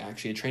topic,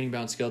 actually, a training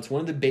balance scale. It's one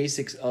of the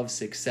basics of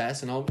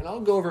success, and I'll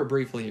go over it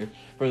briefly here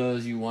for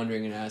those of you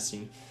wondering and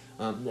asking.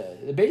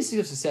 The basics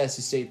of success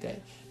is state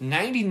that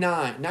 90 to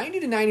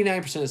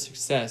 99% of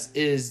success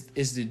is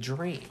the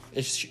dream.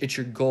 It's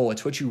your goal.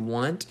 It's what you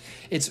want.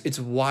 It's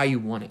why you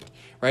want it,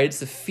 right? It's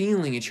the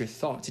feeling. It's your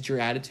thoughts. It's your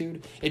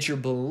attitude. It's your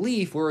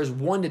belief. Whereas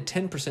 1 to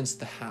 10% is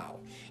the how.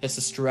 It's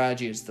the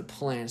strategy. It's the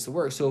plan. It's the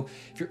work. So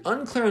if you're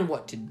unclear on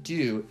what to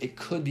do, it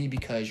could be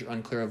because you're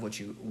unclear of what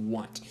you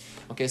want.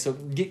 Okay, so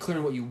get clear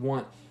on what you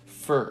want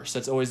first.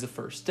 That's always the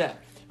first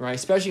step, right?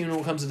 Especially when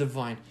it comes to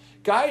divine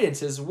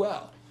guidance as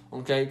well.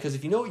 Okay, because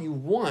if you know what you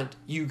want,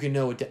 you can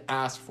know what to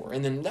ask for.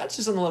 And then that's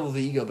just on the level of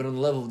the ego, but on the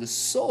level of the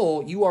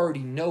soul, you already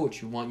know what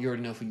you want. You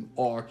already know who you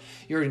are.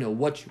 You already know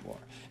what you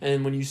are.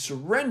 And when you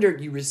surrender,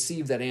 you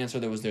receive that answer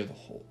that was there the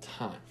whole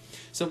time.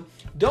 So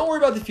don't worry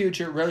about the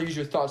future. Rather, use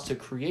your thoughts to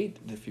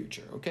create the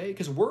future, okay?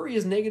 Because worry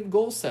is negative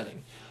goal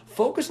setting.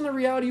 Focus on the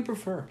reality you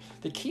prefer.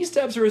 The key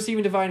steps to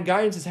receiving divine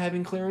guidance is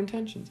having clear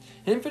intentions.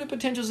 Infinite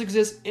potentials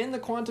exist in the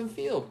quantum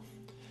field.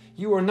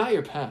 You are not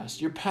your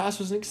past. Your past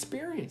was an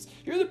experience.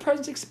 You're the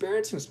present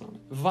experiencing this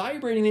moment,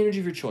 vibrating the energy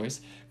of your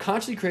choice,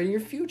 consciously creating your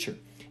future.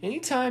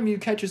 Anytime you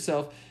catch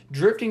yourself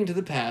drifting into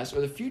the past or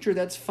the future,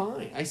 that's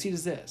fine. I see it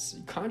as this.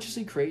 You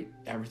consciously create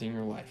everything in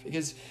your life.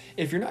 Because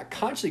if you're not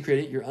consciously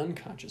creating it, you're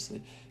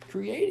unconsciously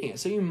creating it.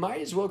 So you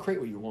might as well create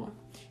what you want.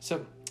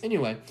 So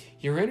anyway,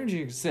 your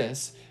energy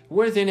exists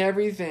within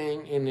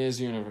everything in this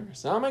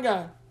universe. Oh my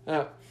God.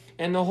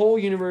 And the whole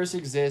universe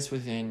exists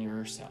within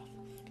yourself.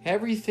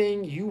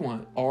 Everything you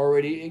want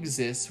already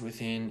exists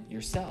within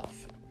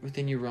yourself,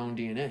 within your own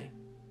DNA.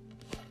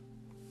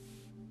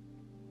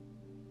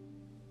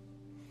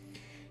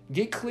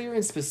 Get clear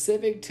and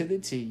specific to the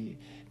T.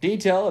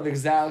 Detail of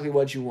exactly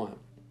what you want.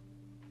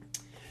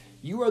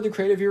 You are the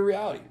creator of your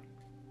reality.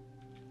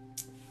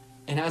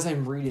 And as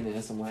I'm reading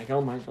this, I'm like,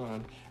 oh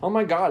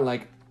my God,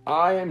 like,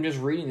 I am just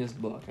reading this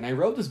book. And I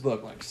wrote this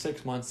book like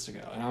 6 months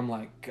ago. And I'm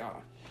like,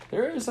 God,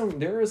 there are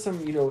some,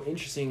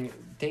 interesting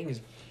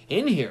things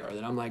in here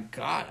that I'm like,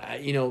 God,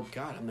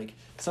 I'm like,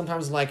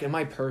 sometimes like, am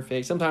I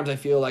perfect? Sometimes I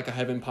feel like I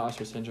have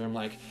imposter syndrome.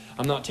 Like,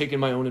 I'm not taking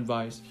my own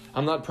advice.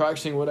 I'm not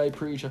practicing what I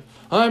preach.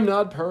 I'm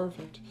not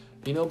perfect.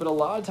 But a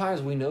lot of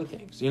times we know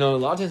things. A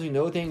lot of times we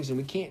know things and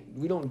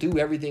we don't do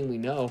everything we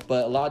know.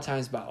 But a lot of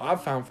times,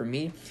 I've found for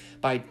me,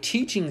 by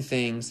teaching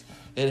things,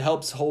 it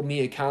helps hold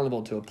me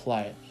accountable to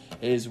apply it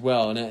as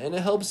well. And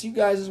it helps you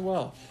guys as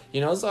well.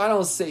 So I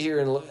don't sit here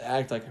and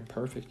act like I'm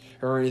perfect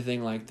or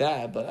anything like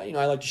that. But,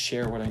 I like to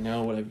share what I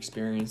know, what I've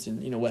experienced,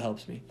 and, what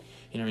helps me.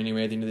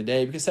 Anyway, at the end of the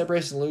day, because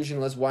separation is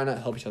illusion, why not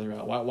help each other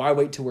out? Why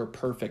wait till we're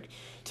perfect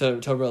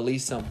to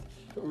release something?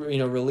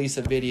 Release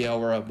a video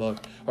or a book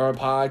or a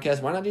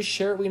podcast. Why not just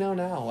share what we know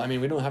now? I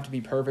mean, we don't have to be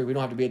perfect. We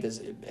don't have to be at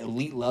this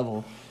elite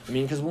level. I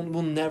mean, because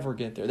we'll never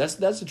get there. That's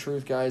the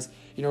truth, guys.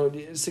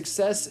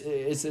 Success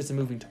it's a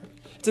moving target.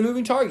 It's a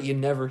moving target. You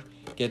never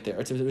get there.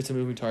 It's a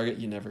moving target.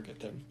 You never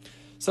get there.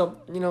 So,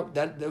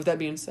 that with that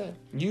being said,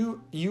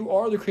 you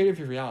are the creator of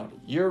your reality.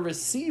 You're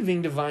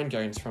receiving divine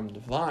guidance from the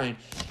divine,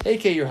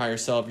 aka your higher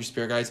self, your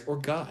spirit guides, or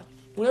God.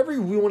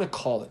 Whatever we want to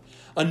call it.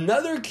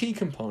 Another key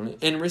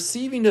component in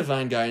receiving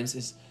divine guidance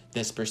is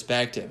this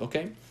perspective,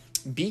 okay?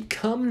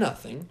 Become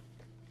nothing,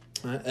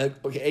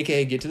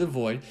 aka get to the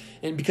void,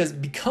 and because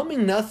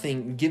becoming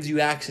nothing gives you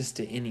access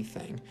to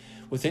anything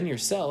within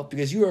yourself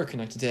because you are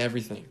connected to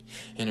everything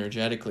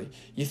energetically.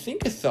 You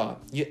think a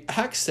thought, you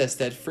access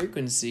that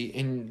frequency,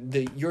 and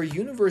your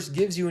universe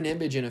gives you an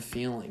image and a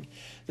feeling.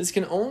 This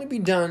can only be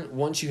done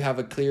once you have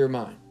a clear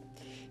mind.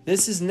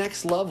 This is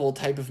next level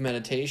type of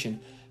meditation.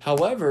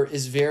 However,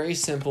 is very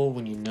simple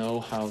when you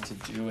know how to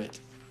do it.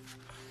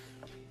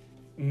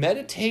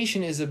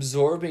 Meditation is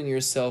absorbing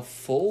yourself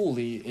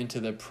fully into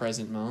the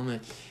present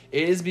moment.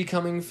 It is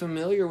becoming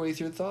familiar with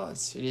your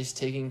thoughts. It is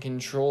taking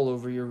control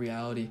over your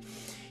reality.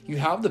 You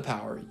have the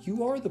power.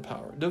 You are the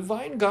power.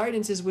 Divine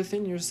guidance is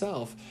within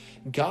yourself.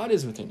 God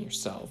is within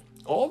yourself.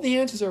 All the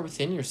answers are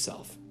within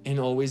yourself and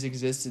always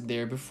existed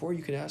there before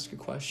you could ask a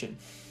question.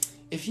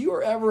 If you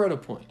are ever at a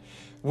point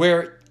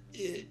where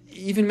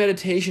even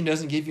meditation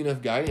doesn't give you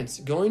enough guidance,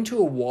 going to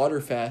a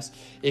water fast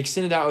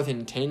extended out with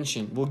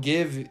intention will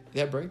give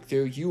that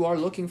breakthrough you are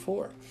looking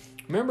for.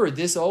 Remember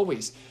this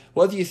always.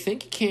 Whether you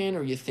think you can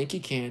or you think you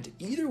can't,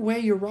 either way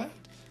you're right.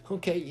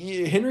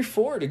 Okay, Henry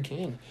Ford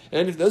again.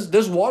 And if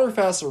those water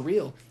fasts are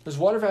real. Those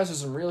water fasts are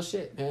some real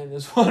shit, man.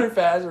 Those water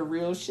fasts are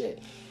real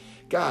shit.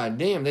 God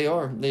damn, they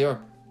are.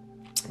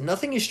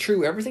 Nothing is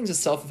true. Everything's a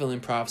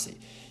self-fulfilling prophecy.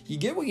 You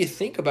get what you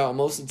think about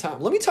most of the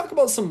time. Let me talk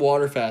about some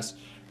water fasts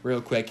real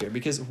quick here,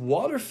 because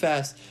water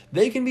fasts,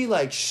 they can be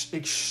like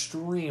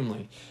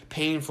extremely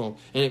painful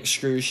and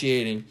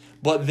excruciating,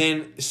 but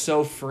then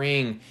so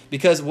freeing.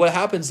 Because what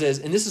happens is,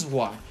 and this is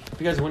why,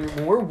 because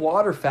when we're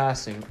water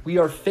fasting, we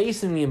are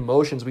facing the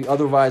emotions we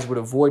otherwise would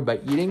avoid by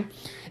eating,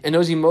 and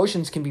those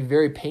emotions can be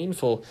very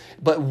painful,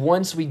 but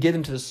once we get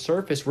them to the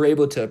surface, we're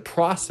able to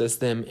process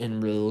them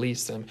and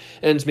release them.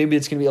 And maybe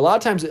it's going to be, a lot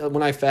of times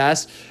when I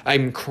fast,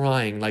 I'm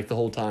crying like the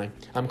whole time.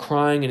 I'm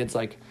crying and it's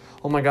like,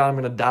 oh my God, I'm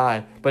going to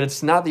die. But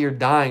it's not that you're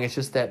dying. It's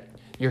just that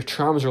your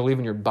traumas are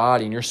leaving your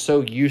body, and you're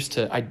so used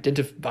to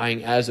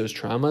identifying as those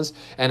traumas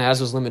and as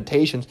those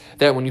limitations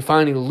that when you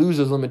finally lose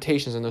those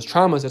limitations and those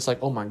traumas, it's like,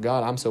 oh my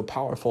God, I'm so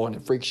powerful, and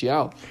it freaks you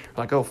out. You're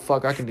like, oh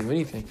fuck, I can do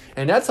anything.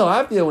 And that's how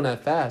I feel when I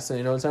fast.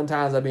 And,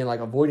 sometimes I've been like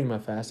avoiding my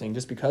fasting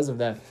just because of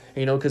that,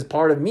 because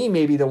part of me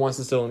maybe that wants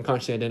to still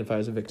unconsciously identify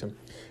as a victim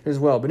as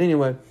well. But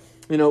anyway,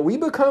 we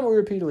become what we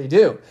repeatedly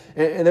do.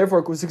 And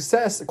therefore,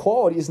 success,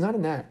 quality is not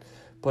an act,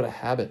 but a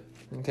habit.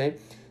 Okay?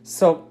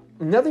 So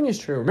nothing is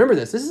true. Remember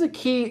this. This is a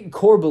key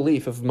core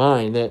belief of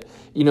mine that,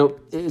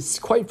 it's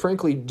quite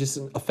frankly just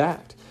a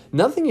fact.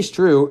 Nothing is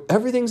true.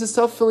 Everything's a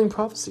self-fulfilling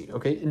prophecy.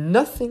 Okay?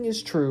 Nothing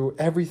is true.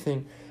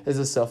 Everything is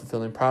a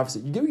self-fulfilling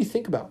prophecy. You do what you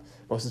think about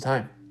most of the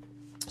time.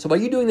 So by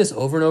you doing this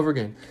over and over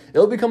again,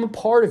 it'll become a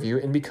part of you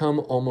and become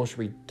almost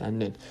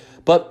redundant.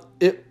 But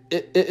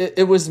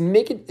it was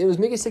make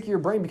it stick to your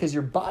brain, because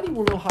your body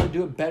will know how to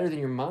do it better than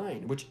your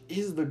mind, which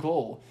is the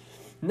goal.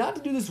 Not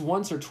to do this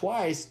once or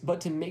twice,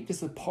 but to make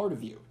this a part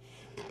of you.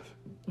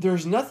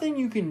 There's nothing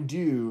you can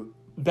do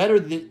better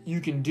than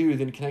you can do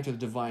than connect with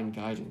divine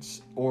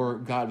guidance or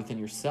God within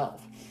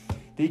yourself.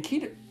 The key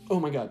to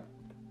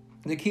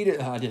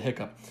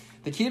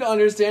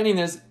understanding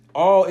this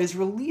all is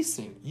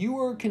releasing. You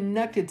are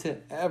connected to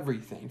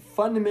everything.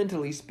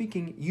 Fundamentally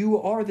speaking,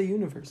 you are the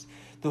universe.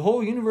 The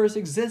whole universe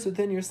exists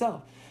within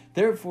yourself.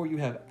 Therefore, you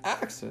have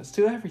access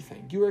to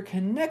everything. You are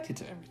connected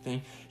to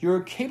everything. You are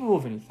capable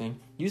of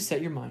anything. you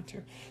set your mind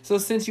to. So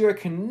since you are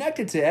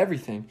connected to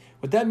everything,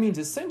 what that means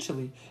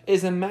essentially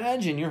is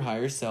imagine your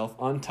higher self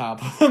on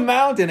top of a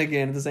mountain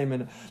again at the same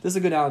minute. This is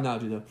a good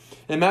analogy though.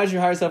 Imagine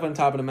your higher self on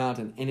top of a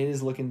mountain and it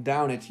is looking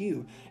down at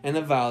you. In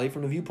the valley,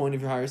 from the viewpoint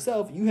of your higher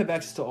self, you have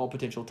access to all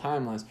potential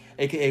timelines,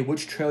 aka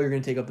which trail you're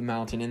going to take up the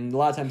mountain. And a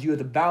lot of times you at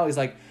the valley is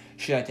like,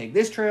 should I take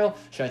this trail?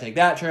 Should I take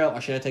that trail?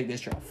 Or should I take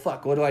this trail?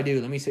 Fuck, what do I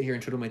do? Let me sit here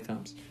and twiddle my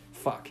thumbs.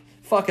 Fuck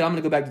it, I'm going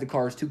to go back to the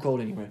car. It's too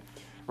cold anyway.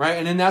 Right?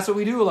 And then that's what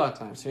we do a lot of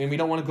times. And we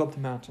don't want to go up the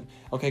mountain.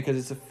 Okay, because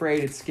it's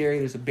afraid, it's scary,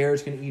 there's a bear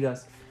that's going to eat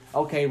us.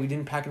 Okay, we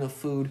didn't pack enough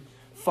food.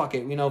 Fuck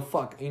it,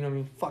 fuck. You know what I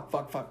mean?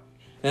 Fuck.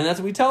 And that's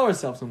what we tell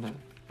ourselves sometimes.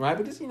 Right?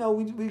 But just,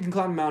 we can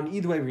climb a mountain.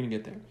 Either way, we're going to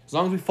get there. As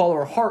long as we follow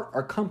our heart,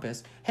 our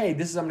compass. Hey, I'm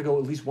going to go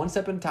at least one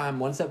step at a time,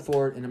 one step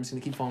forward, and I'm just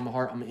going to keep following my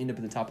heart. I'm going to end up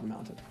at the top of the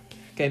mountain.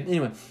 Okay,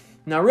 anyway.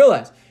 Now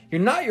realize, you're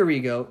not your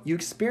ego, you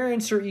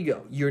experience your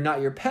ego. You're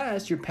not your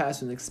past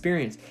is an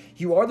experience.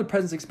 You are the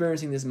presence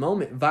experiencing this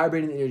moment,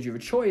 vibrating the energy of a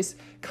choice,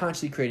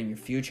 consciously creating your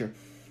future.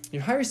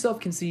 Your higher self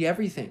can see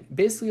everything.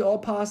 Basically, all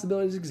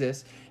possibilities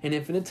exist, and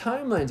infinite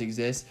timelines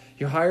exist.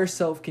 Your higher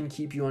self can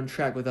keep you on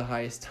track with the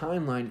highest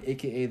timeline,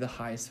 aka the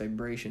highest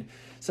vibration.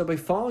 So by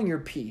following your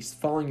peace,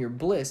 following your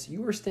bliss,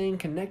 you are staying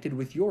connected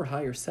with your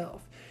higher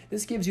self.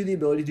 This gives you the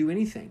ability to do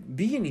anything,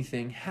 be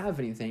anything, have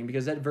anything,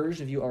 because that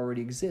version of you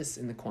already exists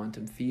in the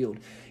quantum field.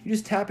 You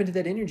just tap into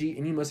that energy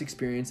and you must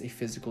experience a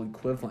physical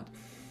equivalent.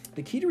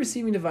 The key to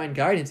receiving divine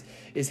guidance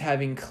is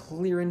having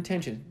clear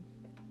intention,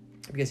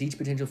 because each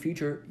potential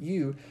future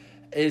you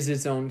is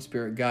its own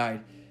spirit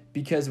guide.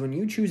 Because when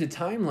you choose a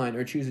timeline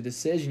or choose a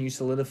decision, you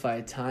solidify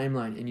a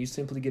timeline and you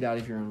simply get out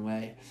of your own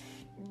way.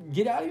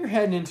 Get out of your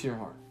head and into your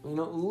heart.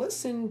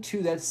 Listen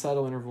to that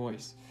subtle inner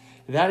voice.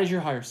 That is your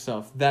higher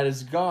self. That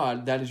is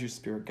God. That is your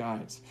spirit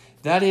guides.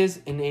 That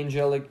is an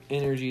angelic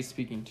energy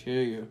speaking to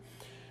you.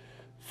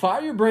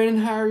 Fire your brain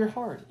and hire your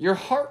heart. Your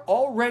heart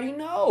already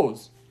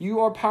knows. You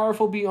are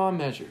powerful beyond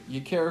measure.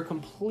 You are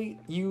completely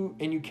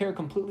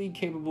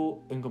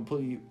capable and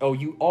completely. Oh,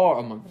 you are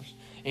among us,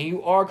 and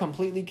you are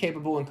completely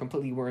capable and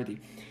completely worthy.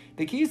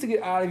 The key is to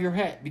get out of your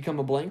head, become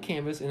a blank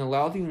canvas, and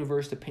allow the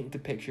universe to paint the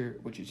picture,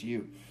 which is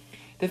you.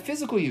 The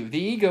physical you, the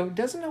ego,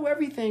 doesn't know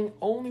everything,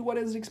 only what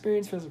is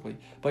experienced physically.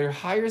 But your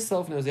higher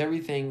self knows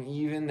everything,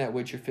 even that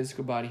which your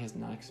physical body has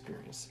not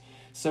experienced.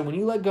 So when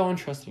you let go and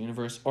trust the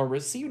universe or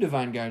receive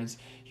divine guidance,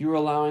 you are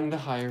allowing the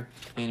higher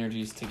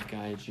energies to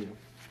guide you.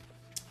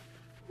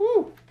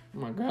 Woo! Oh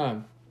my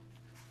God.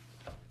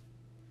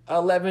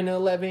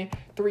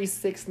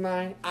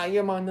 11-11-369. I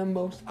am on the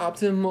most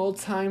optimal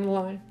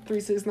timeline.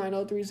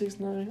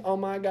 369-0369. Oh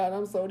my God,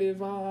 I'm so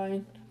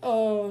divine.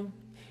 Oh,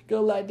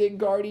 Galactic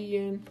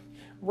Guardian.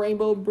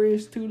 Rainbow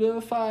Bridge to the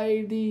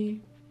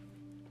 5D.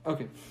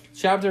 Okay,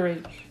 Chapter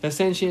 8,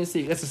 Ascension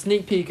Secrets. That's a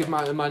sneak peek of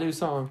my new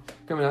song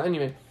coming out.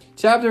 Anyway,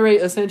 Chapter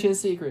 8, Ascension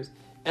Secrets.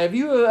 If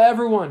you have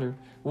ever wondered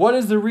what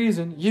is the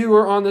reason you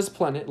are on this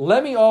planet,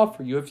 let me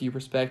offer you a few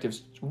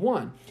perspectives.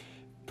 1,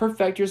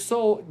 perfect your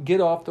soul. Get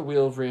off the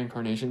wheel of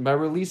reincarnation by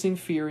releasing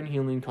fear and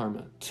healing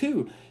karma.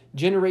 2,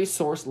 generate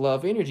source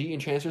love energy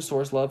and transfer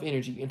source love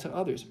energy into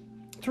others.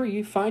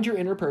 3, find your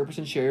inner purpose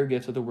and share your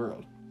gifts with the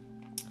world.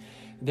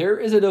 There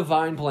is a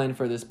divine plan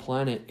for this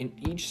planet, and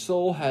each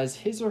soul has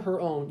his or her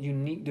own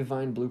unique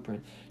divine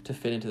blueprint to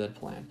fit into that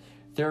plan.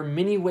 There are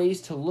many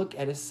ways to look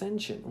at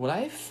ascension. What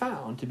I have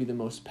found to be the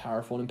most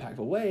powerful and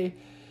impactful way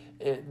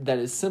that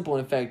is simple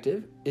and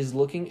effective is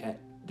looking at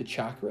the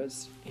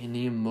chakras and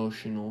the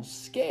emotional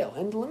scale.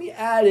 And let me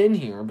add in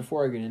here,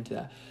 before I get into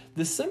that,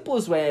 the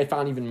simplest way I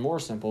found, even more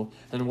simple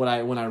than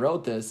when I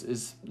wrote this,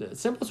 is the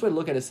simplest way to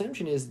look at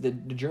ascension is the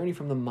journey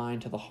from the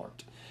mind to the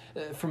heart,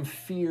 from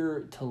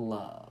fear to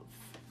love,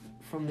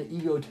 from the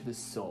ego to the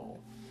soul,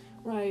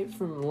 right?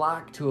 From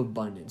lack to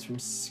abundance, from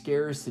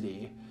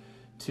scarcity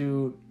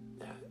to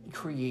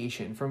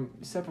creation, from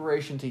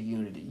separation to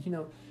unity.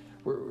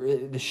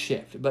 The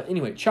shift. But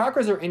anyway,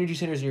 chakras are energy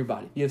centers in your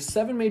body. You have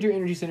 7 major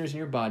energy centers in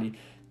your body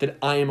that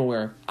I am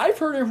aware of. I've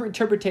heard of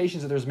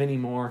interpretations that there's many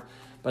more,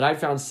 but I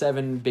found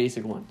 7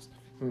 basic ones.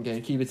 Okay,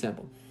 keep it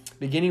simple.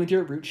 Beginning with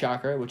your root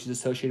chakra, which is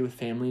associated with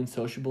family and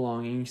social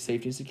belonging,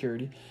 safety and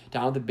security,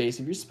 down at the base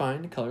of your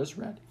spine, the color is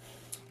red.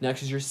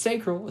 Next is your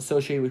sacral,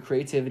 associated with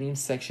creativity and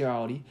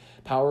sexuality,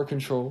 power,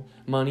 control,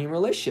 money, and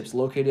relationships,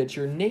 located at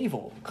your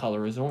navel,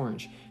 color is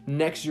orange.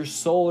 Next is your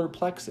solar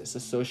plexus,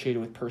 associated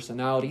with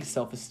personality,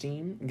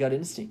 self-esteem, gut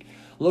instinct,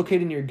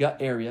 located in your gut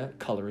area,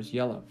 color is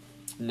yellow.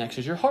 Next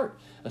is your heart,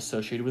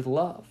 associated with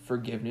love,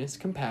 forgiveness,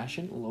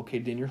 compassion,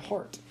 located in your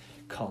heart,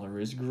 color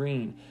is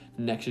green.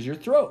 Next is your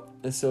throat,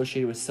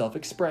 associated with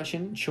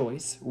self-expression,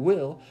 choice,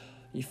 will,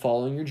 you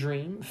following your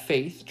dream,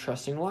 faith,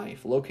 trusting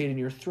life, located in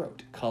your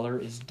throat. Color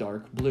is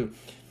dark blue.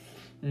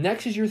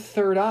 Next is your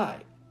third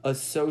eye,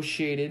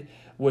 associated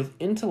with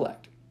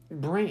intellect,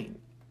 brain,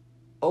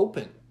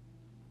 open,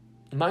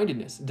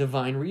 mindedness,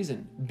 divine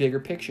reason, bigger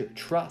picture,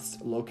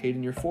 trust, located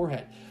in your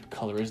forehead.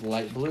 Color is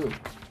light blue.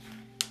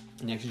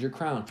 Next is your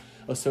crown,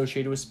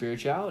 associated with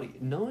spirituality,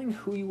 knowing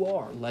who you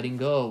are, letting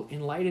go,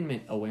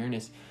 enlightenment,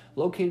 awareness,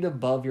 located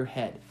above your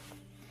head.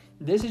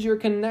 This is your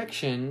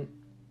connection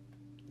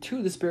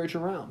to the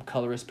spiritual realm.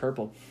 Color is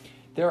purple.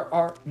 There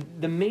are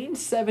the main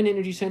 7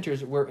 energy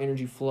centers where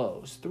energy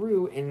flows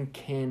through and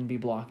can be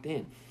blocked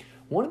in.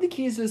 One of the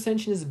keys to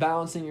ascension is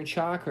balancing your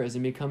chakras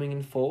and becoming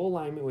in full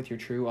alignment with your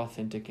true,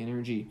 authentic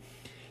energy.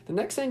 The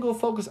next angle of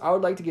focus I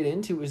would like to get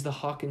into is the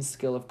Hawkins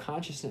scale of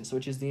consciousness,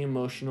 which is the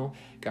emotional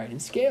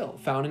guidance scale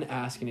found in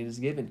Ask and It Is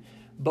Given.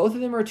 Both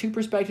of them are 2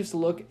 perspectives to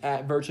look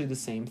at virtually the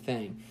same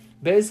thing.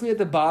 Basically, at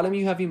the bottom,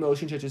 you have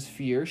emotions such as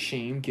fear,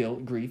 shame,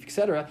 guilt, grief,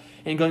 etc.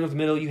 And going up the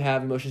middle, you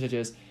have emotions such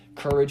as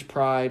courage,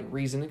 pride,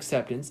 reason,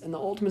 acceptance. And the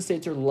ultimate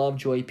states are love,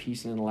 joy,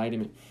 peace, and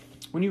enlightenment.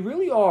 Who you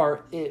really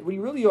are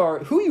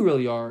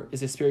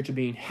is a spiritual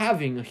being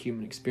having a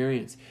human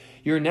experience.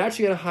 You're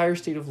naturally at a higher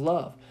state of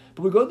love.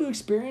 But we go through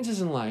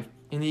experiences in life,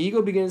 and the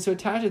ego begins to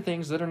attach to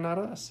things that are not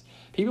us.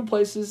 People,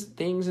 places,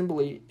 things, and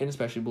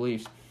especially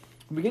beliefs.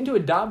 We begin to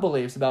adopt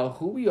beliefs about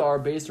who we are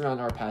based around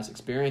our past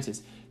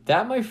experiences.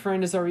 That, my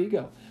friend, is our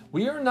ego.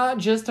 We are not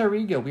just our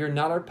ego. We are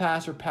not our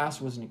past. Our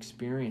past was an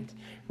experience.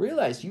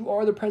 Realize you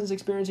are the presence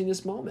experiencing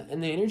this moment,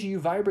 and the energy you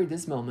vibrate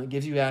this moment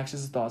gives you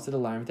access to thoughts that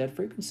align with that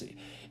frequency.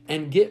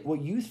 And get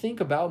what you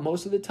think about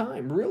most of the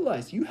time.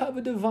 Realize you have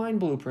a divine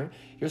blueprint.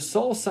 Your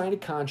soul signed a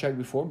contract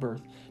before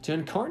birth to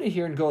incarnate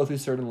here and go through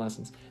certain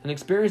lessons and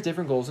experience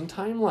different goals and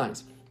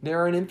timelines. There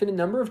are an infinite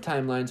number of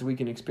timelines we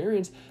can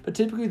experience, but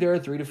typically there are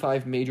 3 to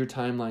 5 major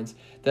timelines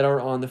that are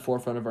on the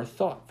forefront of our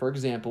thought. For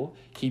example,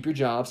 keep your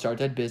job, start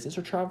that business,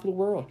 or travel the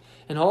world.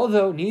 And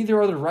although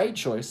neither are the right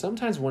choice,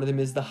 sometimes one of them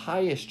is the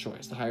highest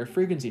choice, the higher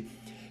frequency,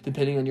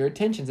 depending on your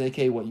intentions,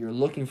 aka what you're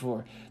looking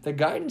for. The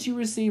guidance you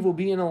receive will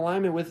be in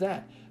alignment with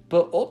that.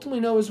 But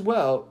ultimately know as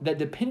well that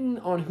depending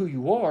on who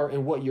you are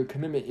and what your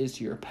commitment is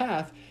to your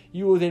path,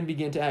 you will then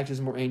begin to access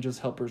more angels,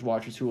 helpers,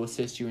 watchers who will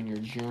assist you in your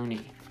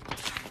journey.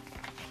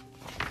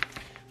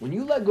 When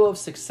you let go of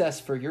success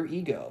for your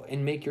ego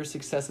and make your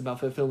success about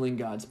fulfilling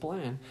God's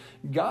plan,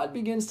 God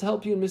begins to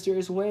help you in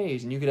mysterious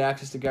ways, and you get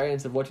access to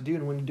guidance of what to do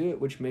and when to do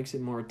it, which makes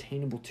it more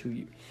attainable to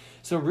you.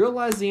 So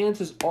realize the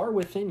answers are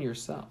within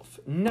yourself.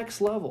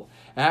 Next level,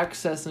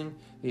 accessing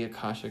the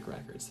Akashic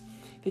Records.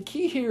 The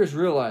key here is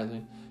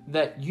realizing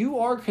that you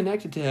are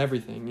connected to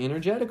everything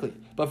energetically,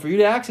 but for you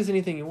to access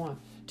anything you want,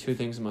 2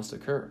 things must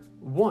occur.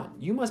 1,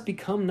 you must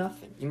become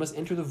nothing. You must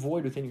enter the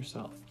void within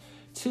yourself.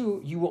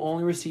 2, you will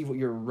only receive what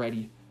you're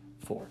ready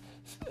for.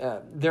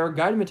 There are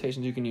guided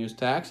meditations you can use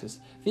to access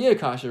the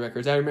Akasha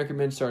Records. I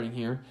recommend starting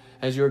here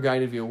as you're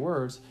guided via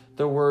words.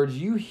 The words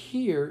you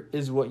hear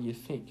is what you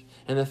think.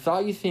 And the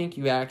thought you think,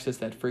 you access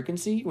that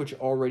frequency which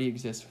already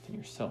exists within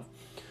yourself.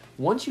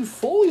 Once you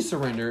fully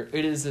surrender,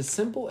 it is as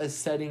simple as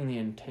setting the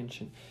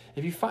intention.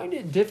 If you find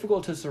it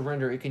difficult to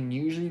surrender, it can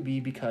usually be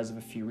because of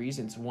a few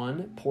reasons.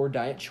 1, poor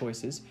diet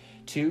choices.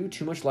 2,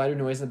 too much lighter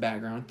noise in the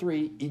background.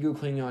 3, ego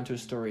clinging onto a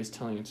story is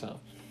telling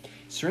itself.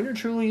 Surrender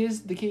truly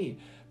is the key.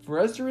 For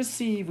us to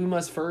receive, we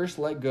must first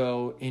let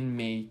go and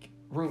make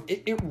room.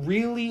 It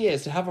really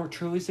is. To have a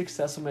truly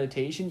successful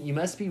meditation, you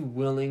must be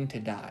willing to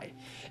die.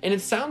 And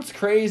it sounds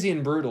crazy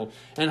and brutal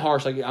and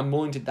harsh, like I'm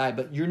willing to die,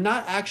 but you're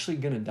not actually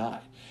going to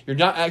die. You're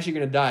not actually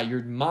going to die.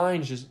 Your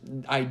mind's just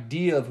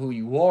idea of who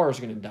you are is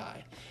going to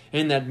die.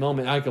 In that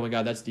moment, oh my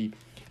God, that's deep.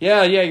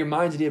 Yeah, your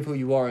mind's idea of who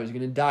you are is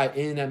going to die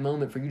in that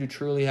moment for you to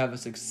truly have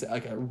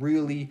a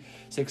really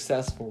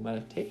successful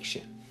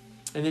meditation.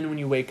 And then when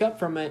you wake up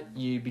from it,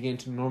 you begin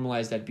to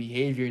normalize that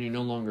behavior and you're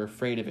no longer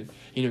afraid of it.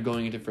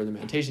 Going into further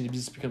meditation, it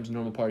just becomes a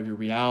normal part of your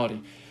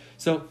reality.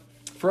 So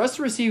for us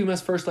to receive, we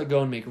must first let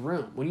go and make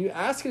room. When you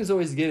ask, it is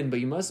always given,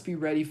 but you must be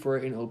ready for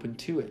it and open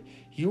to it.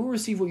 You will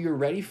receive what you're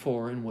ready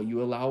for and what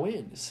you allow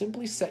in.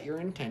 Simply set your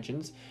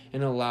intentions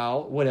and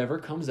allow whatever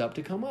comes up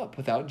to come up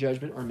without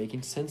judgment or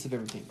making sense of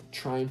everything,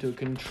 trying to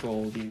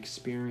control the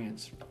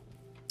experience.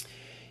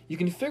 You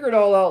can figure it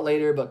all out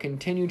later, but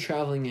continue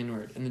traveling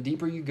inward, and the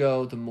deeper you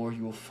go, the more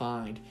you will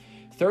find.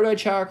 Third eye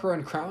chakra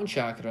and crown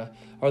chakra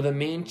are the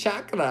main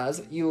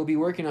chakras you will be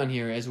working on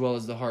here, as well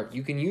as the heart.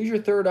 You can use your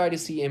third eye to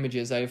see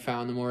images. I have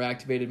found the more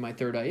activated my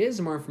third eye is,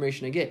 the more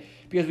information I get,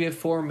 because we have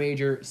 4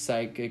 major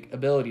psychic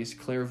abilities: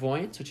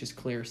 clairvoyance, which is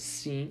clear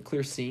seeing,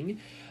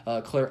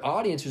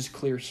 clairaudience, which is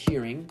clear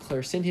hearing,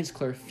 clairsentience,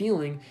 clear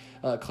feeling,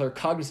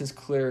 claircognizance,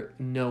 clear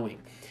knowing.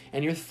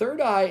 And your third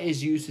eye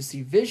is used to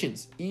see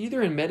visions,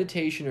 either in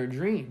meditation or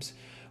dreams,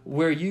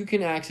 where you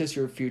can access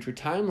your future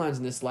timelines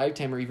in this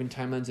lifetime or even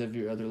timelines of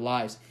your other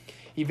lives.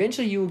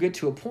 Eventually, you will get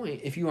to a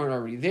point, if you aren't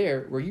already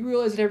there, where you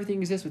realize that everything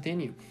exists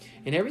within you.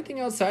 And everything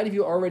outside of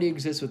you already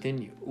exists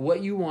within you.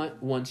 What you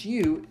want wants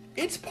you.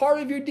 It's part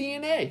of your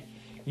DNA.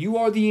 You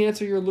are the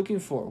answer you're looking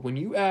for. When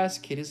you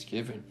ask, it is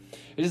given.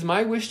 It is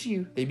my wish to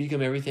you, they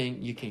become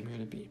everything you came here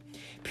to be.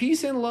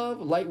 Peace and love,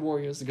 Light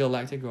Warriors, the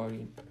Galactic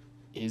Guardian,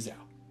 is out.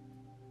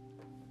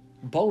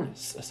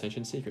 Bonus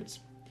Ascension Secrets.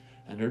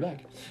 And we're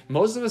back.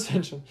 Most of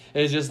Ascension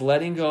is just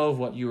letting go of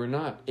what you are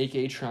not,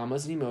 aka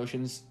traumas and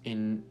emotions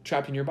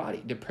trapped in your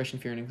body, depression,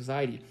 fear, and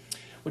anxiety,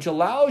 which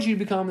allows you to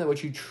become that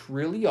what you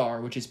truly are,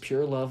 which is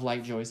pure love,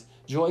 light,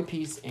 joy,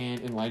 peace,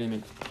 and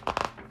enlightenment.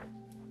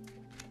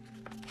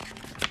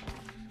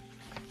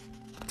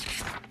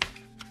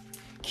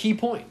 Key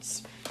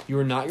points. You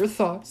are not your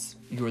thoughts.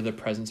 You are the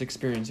presence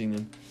experiencing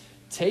them.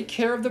 Take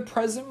care of the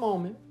present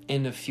moment,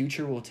 and the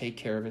future will take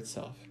care of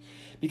itself.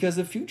 Because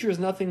the future is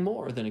nothing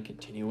more than a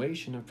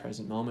continuation of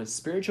present moments.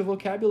 Spiritual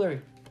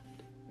vocabulary.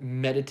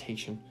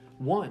 Meditation.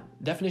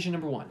 Definition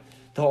number 1.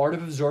 The art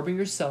of absorbing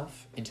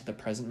yourself into the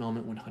present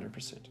moment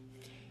 100%.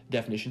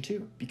 Definition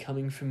 2.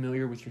 Becoming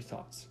familiar with your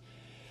thoughts.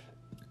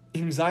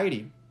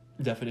 Anxiety.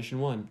 Definition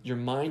 1. Your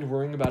mind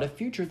worrying about a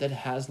future that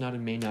has not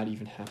and may not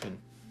even happen.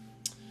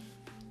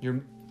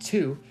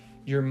 2.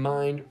 Your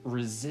mind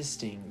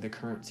resisting the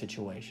current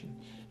situation.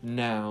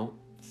 Now,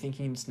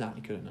 thinking it's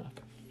not good enough.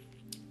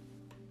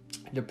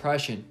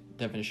 Depression.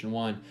 Definition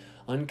 1.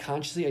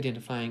 Unconsciously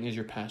identifying as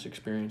your past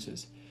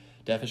experiences.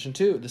 Definition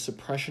 2. The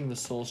suppression of the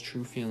soul's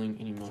true feeling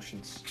and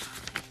emotions.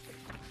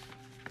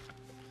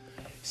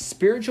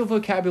 Spiritual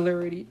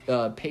vocabulary,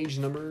 page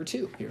number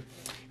 2 here.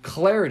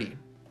 Clarity.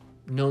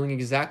 Knowing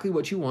exactly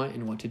what you want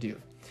and what to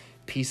do.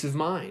 Peace of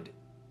mind.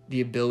 The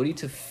ability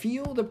to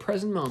feel the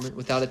present moment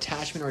without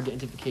attachment or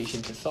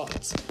identification to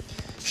thoughts.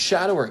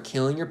 Shadow work,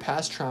 healing your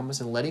past traumas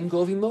and letting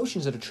go of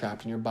emotions that are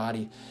trapped in your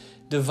body.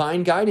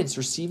 Divine guidance,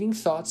 receiving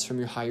thoughts from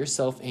your higher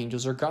self,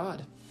 angels, or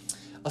God.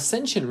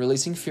 Ascension,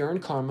 releasing fear and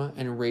karma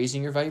and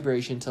raising your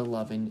vibration to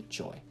love and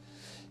joy.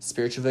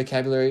 Spiritual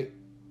vocabulary,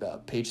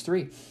 page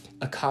 3.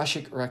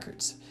 Akashic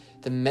records.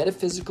 The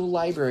metaphysical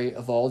library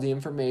of all the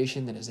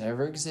information that has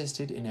ever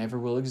existed and ever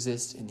will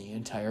exist in the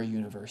entire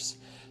universe.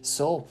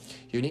 Soul,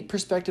 unique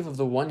perspective of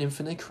the one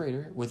infinite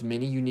creator with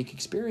many unique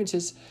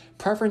experiences,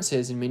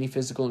 preferences, and many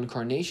physical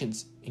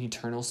incarnations in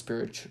eternal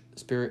spirit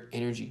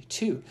energy.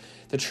 2,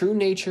 the true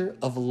nature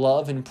of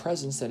love and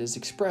presence that is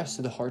expressed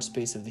through the heart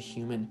space of the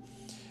human.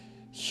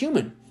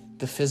 Human,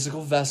 the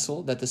physical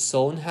vessel that the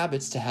soul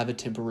inhabits to have a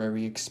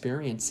temporary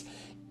experience.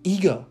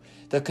 Ego,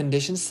 the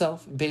conditioned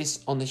self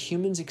based on the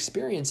human's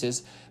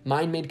experiences,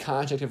 mind-made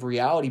construct of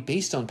reality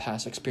based on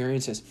past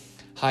experiences.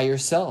 Higher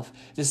self,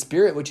 the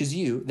spirit which is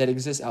you that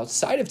exists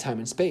outside of time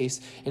and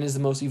space and is the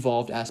most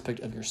evolved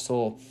aspect of your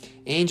soul.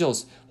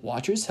 Angels,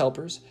 watchers,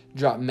 helpers,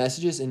 drop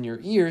messages in your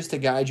ears to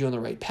guide you on the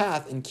right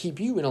path and keep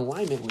you in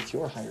alignment with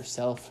your higher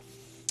self.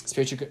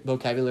 Spiritual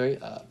vocabulary,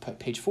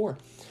 page 4.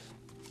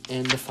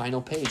 And the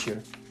final page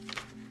here.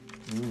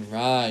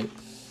 Right.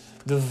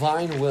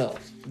 Divine will,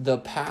 the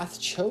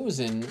path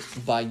chosen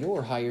by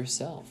your higher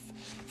self.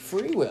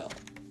 Free will,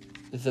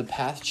 the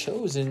path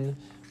chosen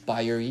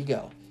by your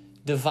ego.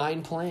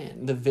 Divine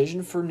plan, the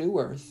vision for new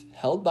earth,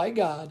 held by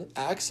God,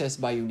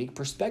 accessed by unique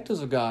perspectives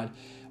of God,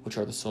 which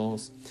are the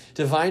souls.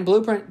 Divine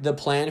blueprint, the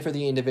plan for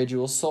the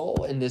individual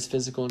soul in this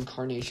physical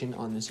incarnation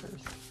on this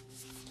earth.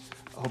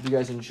 I hope you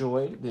guys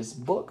enjoyed this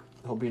book.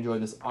 I hope you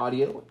enjoyed this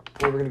audio.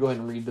 And we're going to go ahead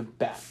and read the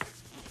back.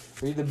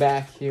 Read the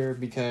back here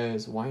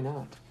because why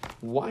not?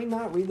 Why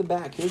not read the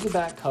back? Here's the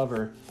back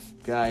cover,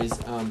 guys.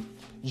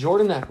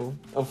 Jordan Eckel,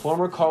 a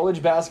former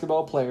college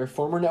basketball player,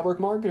 former network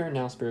marketer, and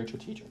now spiritual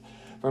teacher.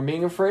 From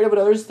being afraid of what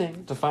others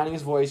think to finding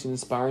his voice and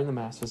inspiring the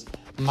masses.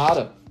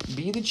 Motto,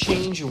 be the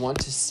change you want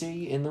to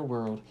see in the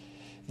world.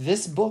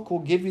 This book will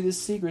give you the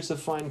secrets to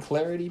find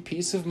clarity,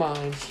 peace of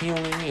mind,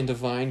 healing, and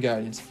divine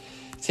guidance.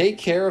 Take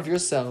care of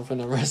yourself and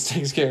the rest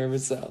takes care of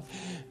itself.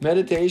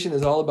 Meditation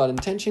is all about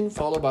intention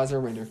followed by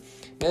surrender.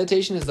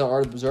 Meditation is the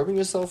art of absorbing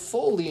yourself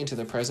fully into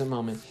the present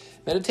moment.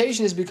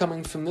 Meditation is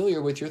becoming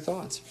familiar with your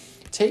thoughts.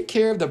 Take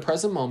care of the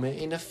present moment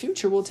and the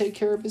future will take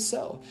care of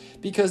itself.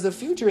 Because the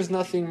future is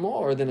nothing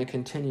more than a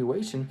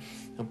continuation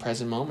of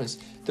present moments.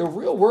 The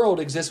real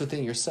world exists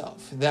within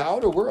yourself. The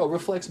outer world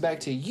reflects back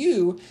to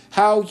you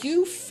how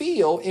you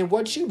feel and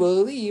what you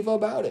believe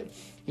about it.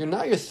 You're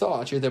not your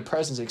thoughts, you're the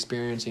presence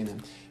experiencing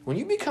them. When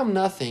you become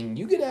nothing,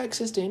 you get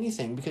access to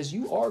anything because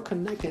you are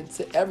connected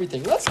to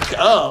everything. Let's go!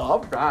 All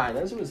right,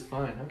 that was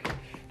fun. Okay,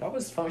 that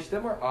was fun. We should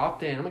have more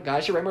opt-in. Oh my God, I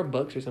should write more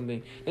books or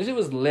something. This shit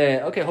was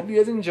lit. Okay, hope you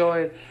guys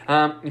enjoyed.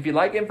 If you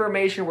like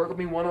information, work with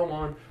me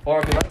one-on-one.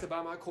 Or if you'd like to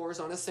buy my course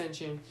on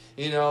Ascension,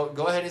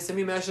 go ahead and send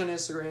me a message on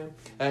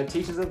Instagram.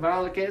 Teachings of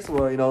Violet Kiss.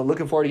 Well,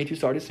 looking forward to get you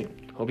started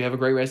soon. Hope you have a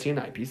great rest of your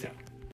night. Peace out.